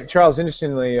by the way, Charles,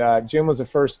 interestingly, Jim was the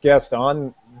first guest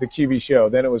on the QB show.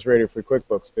 Then it was Radio Free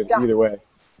QuickBooks, but either way.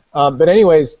 But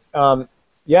anyways,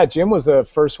 Jim was the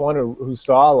first one who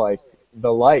saw like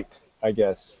the light, I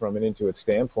guess, from an Intuit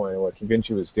standpoint, what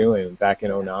QVinci was doing back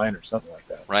in 09 or something like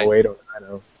that. Right. 08,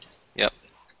 09. Yep.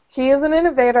 He is an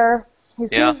innovator. He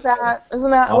sees that.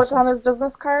 Isn't that what's on his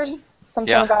business card?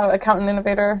 Something about accountant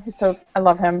innovator. I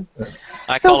love him.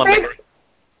 I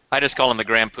just call him the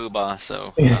Grand Poobah.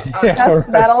 So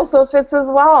that also fits as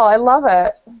well. I love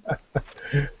it.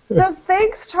 So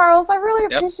thanks, Charles. I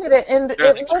really appreciate it. And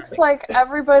it looks like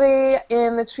everybody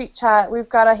in the tweet chat, we've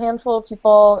got a handful of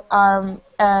people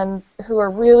and who are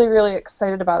really, really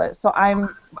excited about it. So I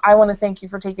want to thank you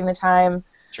for taking the time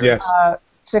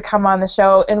to come on the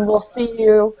show. And we'll see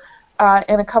you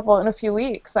in a few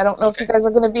weeks. I don't know if you guys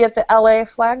are going to be at the LA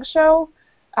Flag Show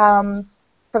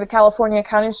for the California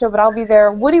Accounting Show, but I'll be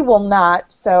there. Woody will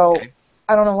not, so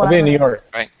I don't know what I'll be in New York.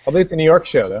 Right. I'll be at the New York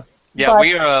show, though. Yeah,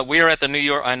 we are at the New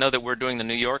York. I know that we're doing the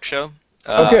New York show.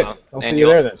 Good. I'll see you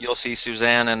there then. You'll see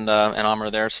Suzanne and Amr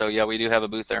there. So yeah, we do have a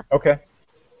booth there. Okay.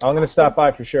 I'm going to stop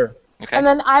by for sure. Okay. And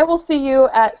then I will see you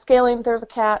at Scaling. There's a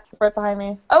cat right behind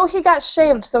me. Oh, he got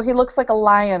shaved, so he looks like a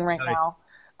lion right now.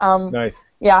 Nice.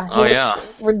 Yeah.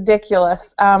 Looks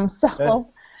ridiculous.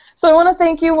 So I want to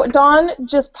thank you. Dawn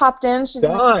just popped in. She's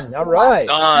Dawn, all right.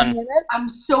 Dawn. I'm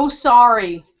so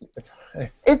sorry.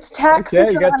 It's tax. Yeah,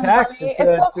 you got tax. It's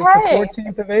okay. It's the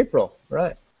 14th of April.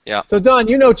 Right. Yeah. So, Dawn,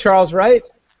 you know Charles, right?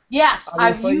 Yes,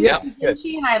 Obviously, I've used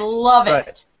QVinci and I love it.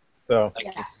 Right. So.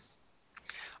 Yes.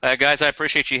 Guys, I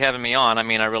appreciate you having me on. I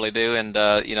mean, I really do. And,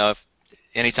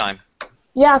 anytime.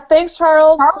 Yeah, thanks,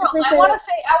 Charles. I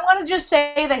want to just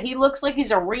say that he looks like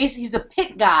he's a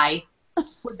pit guy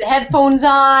with the headphones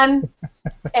on,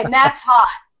 and that's hot.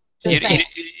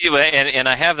 And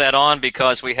I have that on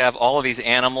because we have all of these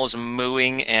animals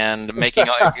mooing and making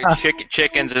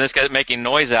chickens, and this guy's making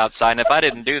noise outside. And if I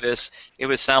didn't do this, it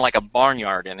would sound like a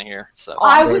barnyard in here. So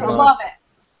I would love it.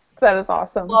 That is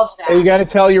awesome. Love that. Hey, you got to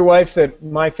tell your wife that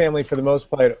my family, for the most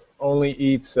part, only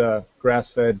eats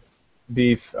grass-fed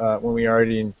beef when we are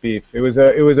eating beef. It was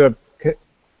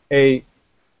a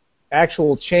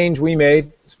actual change we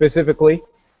made specifically,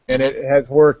 and it has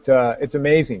worked. It's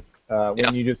amazing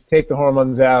when you just take the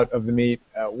hormones out of the meat.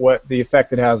 What the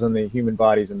effect it has on the human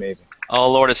body is amazing. Oh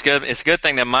Lord, it's good. It's a good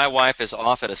thing that my wife is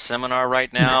off at a seminar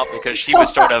right now because she would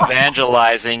start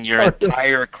evangelizing your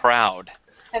entire crowd.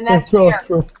 And that's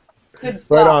awesome. Good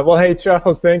stuff. Right on. Well, hey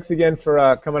Charles, thanks again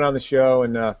for coming on the show,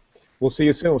 and we'll see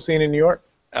you soon. We'll see you in New York.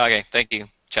 Okay, thank you.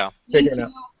 Ciao. Take care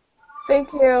now.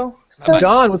 Thank you. So,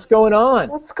 Dawn, what's going on?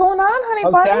 what's going on, honey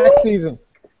How's bunny? tax season?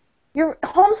 You're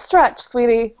home stretch,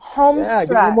 sweetie. Home Yeah, stretch.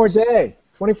 give me one more day.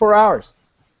 24 hours.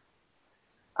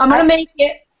 I'm going to make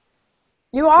it.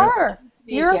 You are.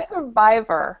 Make You're a it.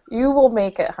 survivor. You will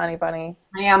make it, honey bunny.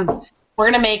 I am. We're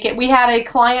going to make it. We had a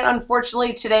client,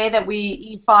 unfortunately, today that we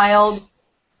e-filed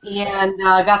and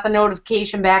got the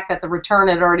notification back that the return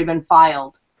had already been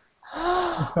filed.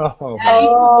 Oh,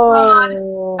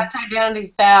 That's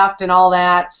identity theft and all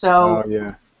that. So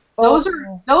yeah. those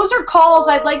are calls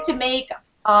I'd like to make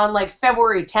on like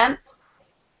February 10th.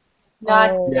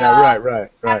 Not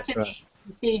Right. today.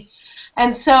 See?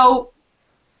 And so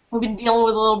we've been dealing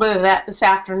with a little bit of that this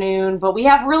afternoon, but we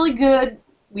have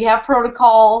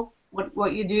protocol,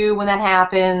 what you do when that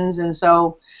happens, and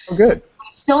so Good.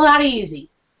 it's still not easy.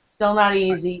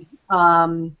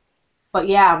 But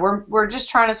yeah, we're just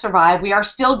trying to survive. We are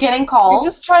still getting calls.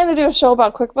 You're just trying to do a show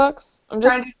about QuickBooks? I'm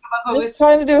just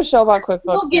trying to do a show about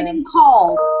QuickBooks. Still getting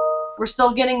called. We're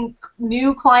still getting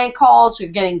new client calls.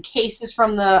 We're getting cases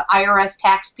from the IRS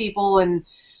tax people and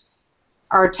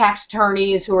our tax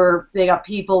attorneys they got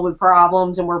people with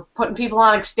problems, and we're putting people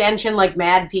on extension like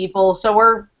mad people.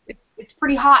 So it's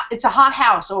pretty hot. It's a hot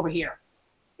house over here.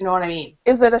 You know what I mean?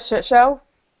 Is it a shit show?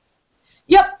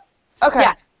 Yep. Okay.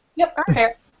 Yeah. Yep.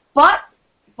 Fair. But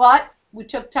we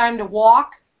took time to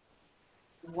walk.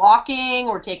 Walking,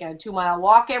 we're taking a 2-mile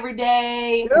walk every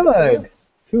day. Good.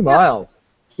 2 miles.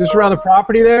 Just around the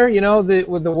property there,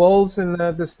 with the wolves and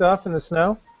the stuff and the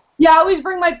snow? Yeah, I always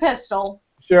bring my pistol.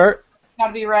 Sure.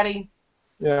 Gotta be ready.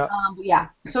 Yeah. But yeah.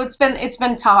 So it's been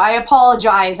tough. I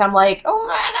apologize. I'm like, oh,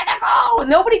 I gotta go.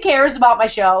 Nobody cares about my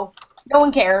show. No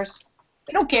one cares.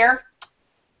 They don't care.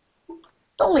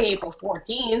 It's only April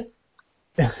 14th.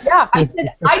 Yeah. I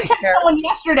texted someone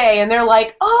yesterday, and they're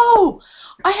like, "Oh,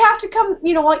 I have to come.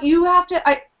 You know what? You have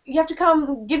to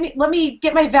come. Let me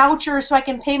get my voucher so I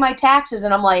can pay my taxes."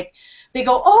 And I'm like, they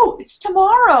go, "Oh, it's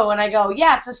tomorrow," and I go,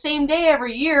 "Yeah, it's the same day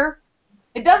every year.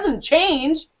 It doesn't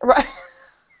change. Right.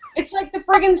 It's like the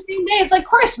friggin' same day. It's like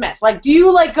Christmas. Like, do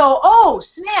you go, oh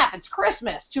snap, it's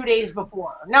Christmas 2 days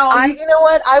before? No. You know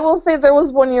what? I will say there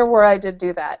was one year where I did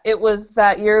do that. It was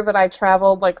that year that I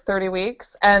traveled like 30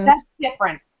 weeks, and that's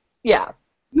different. Yeah.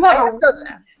 You have done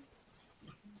that.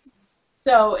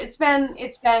 So it's been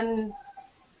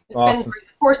Awesome. great.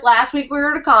 Of course, last week we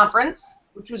were at a conference,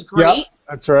 which was great. Yep,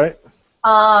 that's right.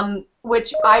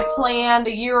 Which I planned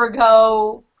a year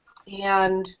ago,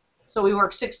 and so we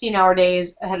worked 16-hour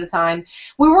days ahead of time.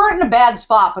 We weren't in a bad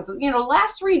spot, but the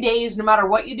last 3 days, no matter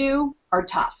what you do, are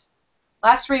tough.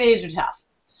 Last 3 days are tough.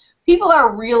 People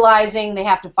are realizing they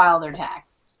have to file their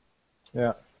taxes.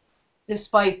 Yeah.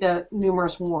 Despite the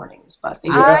numerous warnings, but they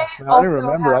do. I didn't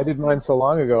remember. I did mine so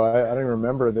long ago. I didn't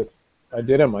remember that I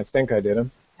did them. I think I did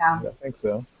them. Yeah. I think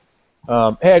so.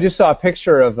 Hey, I just saw a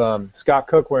picture of Scott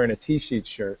Cook wearing a T-sheet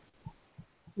shirt.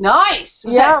 Nice.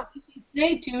 Was that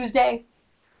today, Tuesday?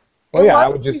 Well, yeah, I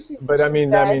would just. But I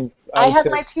mean, I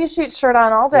had my T-sheet shirt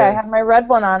on all day. Yeah. I had my red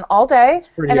one on all day. It's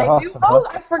pretty awesome.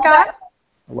 I forgot.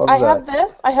 I love I that. have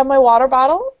this. I have my water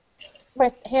bottle,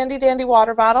 my handy dandy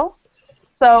water bottle.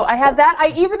 So I had that.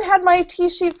 I even had my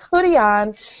T-Sheets hoodie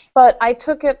on, but I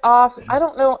took it off. I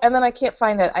don't know, and then I can't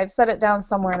find it. I've set it down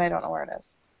somewhere, and I don't know where it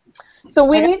is. So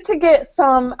we need to get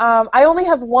some. I only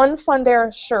have one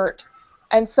Fundera shirt,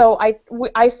 and so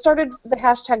I started the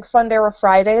hashtag Fundera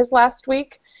Fridays last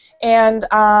week, and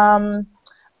I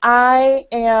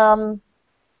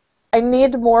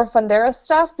need more Fundera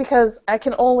stuff because I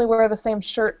can only wear the same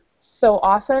shirt so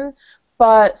often.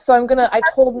 But so I'm gonna. I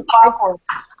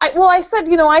said,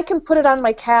 I can put it on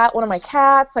one of my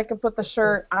cats. I can put the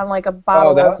shirt on like a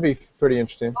bottle. Oh, that would be pretty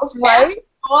interesting. Right?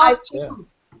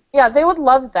 Yeah, they would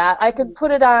love that. I could put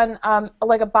it on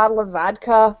like a bottle of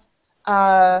vodka.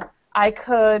 I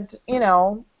could,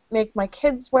 make my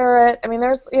kids wear it. I mean,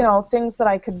 there's, things that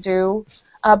I could do.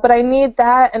 But I need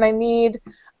that, and I need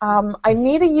a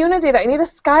Unidate. I need a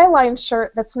Skyline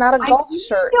shirt that's not a golf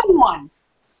shirt. One.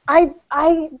 I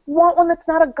want one that's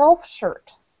not a golf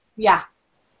shirt. Yeah.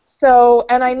 So,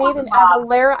 and I need an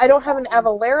Avalera. I don't have an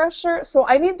Avalera shirt, so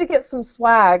I need to get some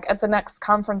swag at the next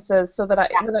conferences, so that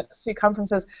the next few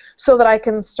conferences, so that I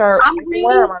can start wearing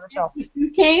them on the show. A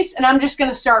suitcase, and I'm just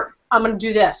gonna start. I'm gonna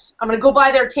do this. I'm gonna go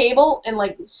by their table and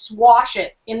like swash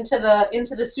it into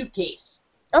the suitcase.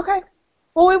 Okay.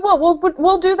 Well, we will.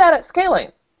 We'll do that at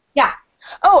scaling. Yeah.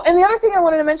 Oh, and the other thing I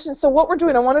wanted to mention, so what we're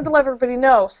doing, I wanted to let everybody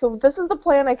know, so this is the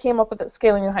plan I came up with at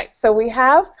Scaling New Heights. So we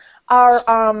have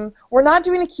our, we're not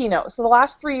doing a keynote. So the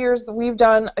last 3 years we've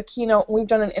done a keynote, we've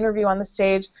done an interview on the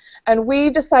stage, and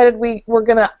we decided we're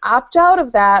going to opt out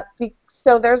of that.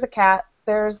 So there's a cat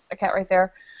right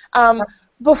there,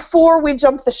 before we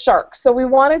jump the shark. So we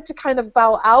wanted to kind of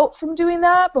bow out from doing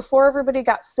that before everybody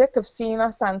got sick of seeing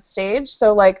us on stage.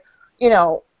 So like, you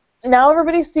know, now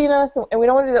everybody's seen us, and we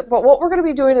don't want to do that. But what we're going to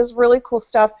be doing is really cool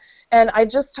stuff. And I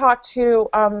just talked to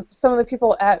some of the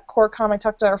people at CoreCom. I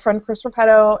talked to our friend Chris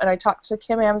Repetto, and I talked to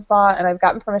Kim Amsbaugh, and I've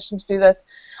gotten permission to do this.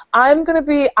 I'm going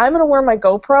to wear my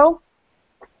GoPro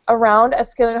around at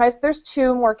Scaling Heights. There's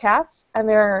 2 more cats, and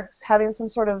they're having some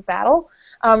sort of battle.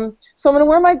 So I'm going to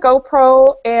wear my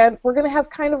GoPro, and we're going to have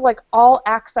kind of like all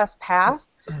access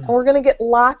pass, and we're going to get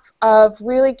lots of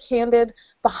really candid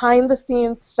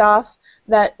behind-the-scenes stuff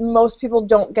that most people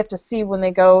don't get to see when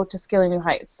they go to Scaling New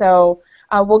Heights. So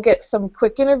we'll get some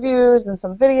quick interviews and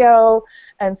some video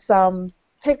and some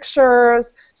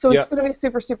pictures. So it's going to be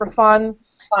super, super fun.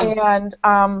 And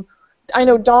I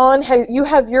know, Dawn, you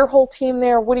have your whole team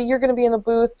there. Woody, you're going to be in the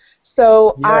booth.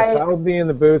 So yes, I will be in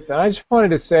the booth. And I just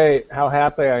wanted to say how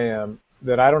happy I am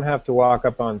that I don't have to walk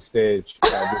up on stage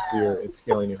this year at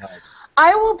Scaling New Heights.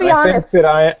 I will be honest. I think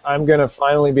that I'm going to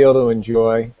finally be able to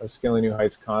enjoy a Scaling New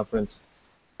Heights conference,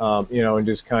 you know, and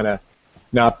just kind of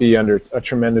not be under a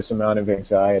tremendous amount of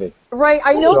anxiety. Right,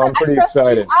 I know that stressed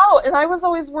you out, and I was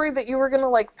always worried that you were going to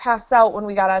like pass out when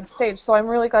we got on stage, so I'm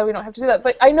really glad we don't have to do that.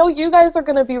 But I know you guys are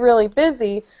going to be really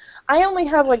busy. I only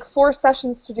have like 4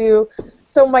 sessions to do,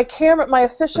 so my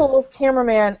official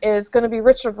cameraman is going to be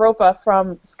Richard Ropa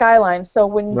from Skyline. So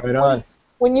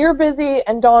when you're busy,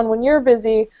 and Dawn, when you're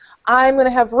busy, I'm going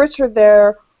to have Richard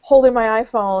there holding my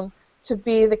iPhone to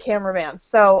be the cameraman.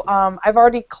 So I've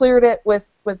already cleared it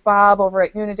with Bob over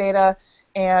at Unidata,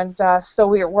 and so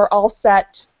we're all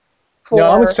set for...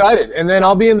 No, I'm excited. And then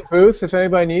I'll be in the booth if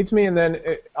anybody needs me, and then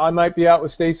I might be out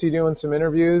with Stacy doing some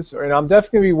interviews, and I'm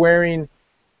definitely going to be wearing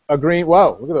a green...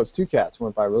 Whoa, look at those 2 cats.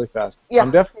 Went by really fast. Yeah.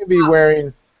 I'm definitely going to be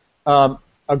wearing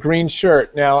a green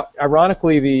shirt. Now,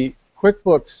 ironically, the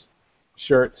QuickBooks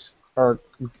shirts are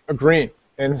green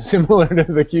and similar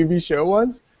to the QB Show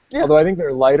ones, although I think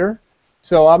they're lighter.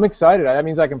 So I'm excited. That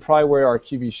means I can probably wear our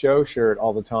QB Show shirt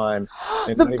all the time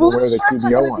and the not even wear the shirts QBO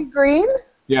are going one. to be green?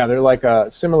 Yeah, they're like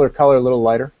a similar color, a little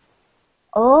lighter.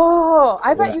 Oh,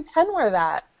 I bet you can wear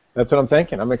that. That's what I'm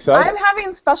thinking. I'm excited. I'm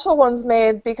having special ones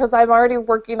made because I'm already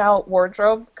working out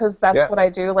wardrobe, because that's what I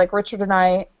do. Like Richard and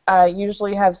I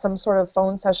usually have some sort of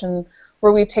phone session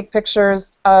where we take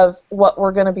pictures of what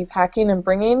we're going to be packing and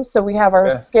bringing. So we have our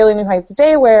Scaling New Heights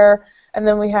day wear, and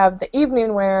then we have the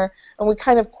evening wear, and we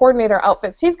kind of coordinate our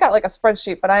outfits. He's got like a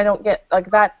spreadsheet, but I don't get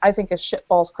like that. I think is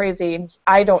shitballs crazy, and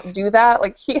I don't do that.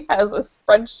 Like he has a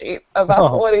spreadsheet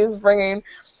about what he's bringing,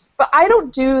 but I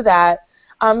don't do that.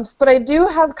 But I do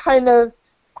have kind of,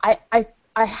 I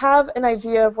have an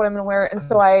idea of what I'm going to wear, and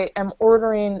so I am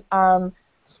ordering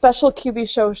special QB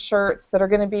Show shirts that are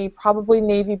going to be probably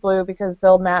navy blue because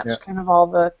they'll match kind of all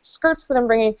the skirts that I'm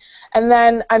bringing. And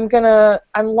then I'm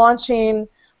launching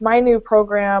my new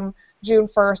program June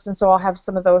 1st, and so I'll have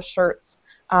some of those shirts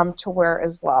to wear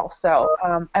as well. So,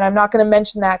 and I'm not going to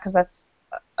mention that because that's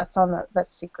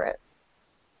secret.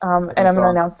 And I'm going to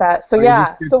announce that. So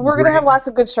so we're going to have lots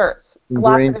of good shirts.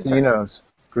 Lots of good shirts.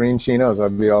 Green chinos,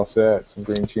 I'd be all set. Some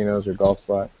green chinos or golf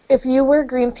slacks. If you wear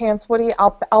green pants, Woody,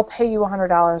 I'll pay you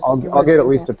 $100. I'll get at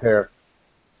least a pair.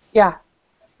 Yeah.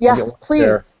 Yes,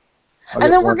 please.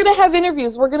 And then we're going to have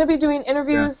interviews. We're going to be doing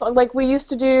interviews like we used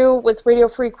to do with Radio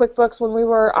Free QuickBooks when we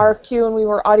were RFQ and we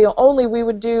were audio only. We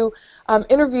would do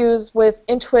interviews with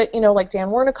Intuit, like Dan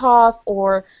Wernikoff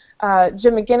or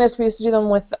Jim McGinnis. We used to do them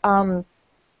with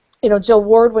Jill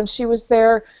Ward when she was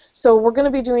there. So we're going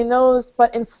to be doing those,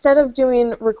 but instead of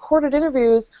doing recorded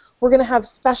interviews, we're going to have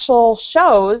special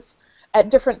shows at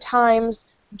different times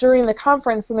during the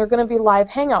conference, and they're going to be live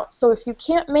hangouts. So if you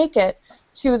can't make it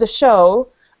to the show,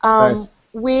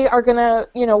 we are going to,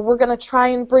 we're going to try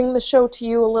and bring the show to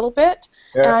you a little bit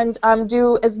and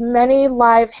do as many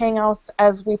live hangouts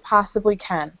as we possibly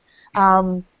can.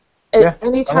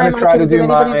 Anytime I can do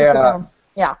anybody to sit down.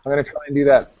 Yeah. I'm going to try and do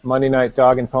that Monday night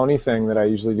dog and pony thing that I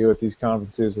usually do at these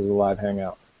conferences as a live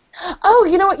hangout. Oh,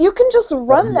 you know what? You can just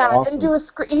run that awesome. and do a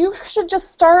screen. You should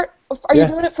just start. Are you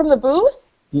doing it from the booth?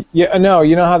 Yeah, no,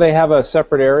 you know how they have a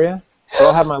separate area? So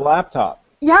I'll have my laptop.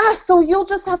 Yeah, so you'll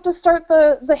just have to start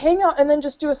the Hangout and then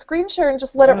just do a screen share and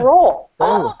just let it roll.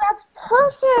 Oh, that's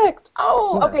perfect.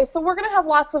 Oh, okay, so we're going to have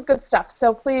lots of good stuff.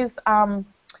 So please,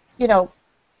 you know,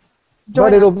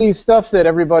 join But it'll us. be stuff that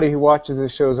everybody who watches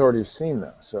this show has already seen,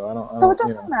 though. So I don't. So it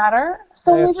doesn't matter.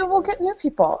 So maybe we'll get new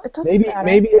people. It doesn't matter.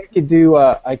 Maybe I could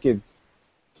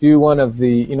do one of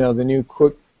the the new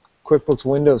QuickBooks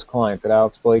Windows client that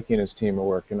Alex Blakey and his team are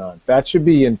working on. That should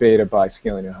be in beta by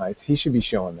Scaling New Heights. He should be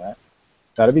showing that.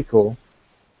 That'd be cool.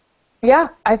 Yeah,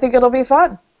 I think it'll be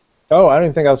fun. Oh, I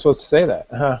didn't think I was supposed to say that.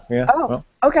 Yeah. Oh, well,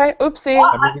 okay. Oopsie.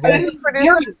 What?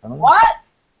 I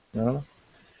don't know.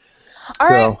 All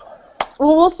right.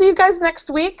 Well, we'll see you guys next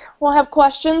week. We'll have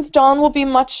questions. Dawn will be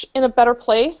much in a better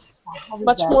place,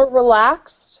 much more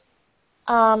relaxed.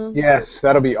 Yes,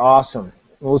 that'll be awesome.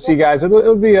 We'll see you guys.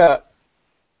 It'll be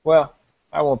well,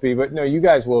 I won't be, but no, you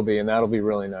guys will be, and that'll be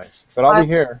really nice. But I'll be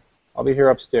here. I'll be here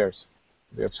upstairs.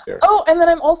 I'll be upstairs. Oh, and then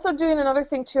I'm also doing another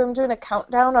thing too. I'm doing a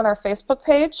countdown on our Facebook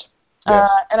page, and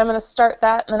I'm going to start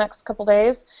that in the next couple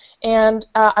days. And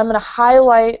I'm going to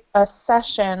highlight a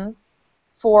session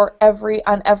for every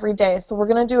day. So we're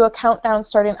going to do a countdown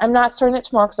starting. I'm not starting it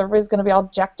tomorrow because everybody's going to be all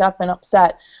jacked up and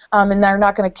upset, and they're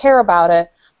not going to care about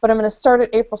it. But I'm going to start it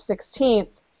April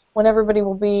 16th when everybody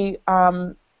will be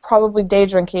probably day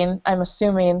drinking, I'm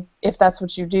assuming, if that's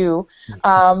what you do.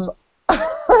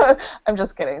 I'm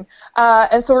just kidding.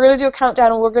 And so we're going to do a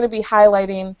countdown, and we're going to be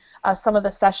highlighting some of the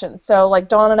sessions. So like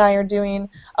Dawn and I are doing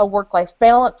a work-life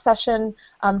balance session.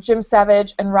 Jim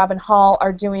Savage and Robin Hall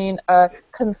are doing a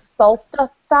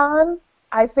consultathon,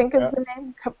 I think is the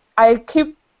name. I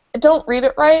don't read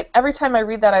it right. Every time I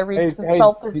read that, I read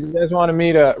consultathon. Hey, you guys want to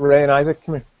meet Ray and Isaac?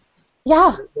 Come here.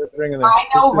 Yeah. I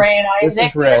know Ray and Isaac.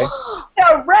 This is Ray.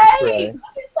 Yeah, Ray!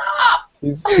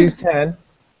 What's up? She's 10.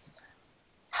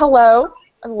 Hello.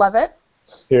 I love it.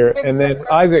 Here, and then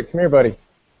Isaac, come here, buddy.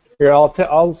 Here,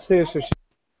 I'll see if she.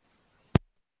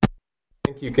 I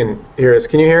think you can hear us.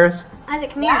 Can you hear us? Isaac,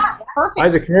 come here. Yeah, perfect.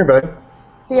 Isaac, come here, buddy.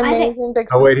 The amazing big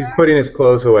sister. Oh wait, he's putting his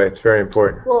clothes away. It's very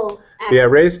important. Whoa. Yeah,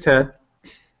 Ray's 10.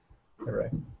 All right.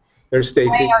 There's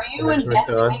Stacy. Ray, are you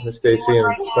investigating? There's Stacy and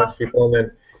a bunch of people, and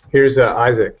then here's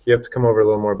Isaac. You have to come over a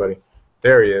little more, buddy.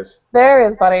 There he is. There he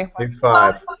is, buddy. Big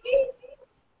 5.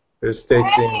 There's Stacy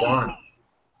and Dawn.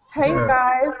 Hey,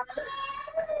 guys.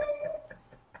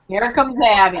 Here comes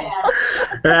Abby.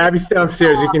 Abby's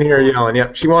downstairs. You can hear her yelling.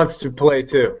 Yep, she wants to play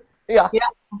too. Yeah. Yeah,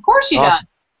 of course she does.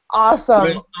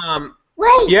 Awesome.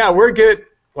 Wait. Yeah, we're good.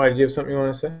 Why, did you have something you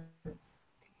want to say?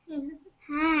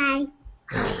 Hi.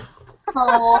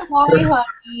 Oh, hi,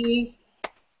 honey.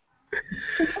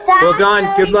 Well,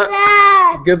 Dawn, good luck.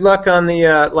 Good luck on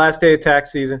the last day of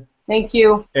tax season. Thank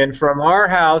you. And from our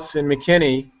house in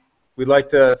McKinney, we'd like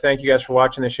to thank you guys for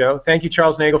watching the show. Thank you,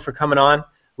 Charles Nagel, for coming on.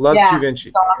 Love Yeah, Q Vinci.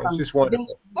 it's awesome. It's just wonderful.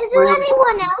 Is there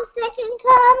anyone else that can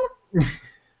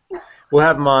come? We'll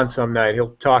have him on some night.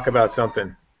 He'll talk about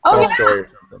something. Oh, Tell a yeah. story or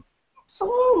something.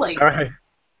 Absolutely. All right.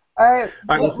 All right.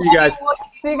 All right, we'll see you guys.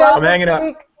 See you guys. I'm hanging up.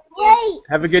 Wait.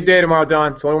 Have a good day tomorrow,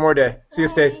 Dawn. It's one more day. See you,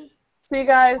 Stace. See you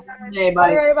guys. Hey,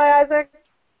 bye. Bye, bye, Isaac.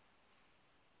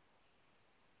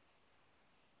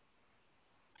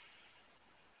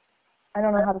 I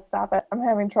don't know how to stop it. I'm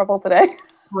having trouble today.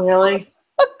 Really?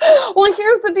 Well,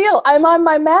 here's the deal. I'm on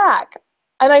my Mac,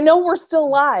 and I know we're still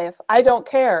live. I don't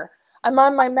care. I'm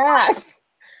on my Mac,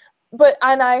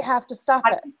 and I have to stop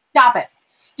it. Stop it.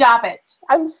 Stop it.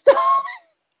 I'm stopping.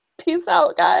 Peace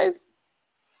out, guys.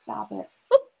 Stop it.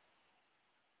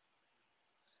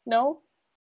 No?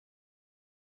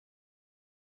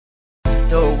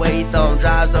 No weight, thumb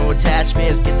drives, no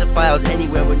attachments. Get the files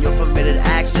anywhere when you're permitted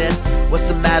access. What's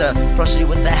the matter? Frustrated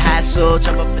with the hassle?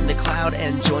 Jump up in the cloud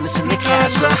and join us in the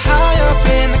castle. High up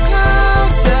in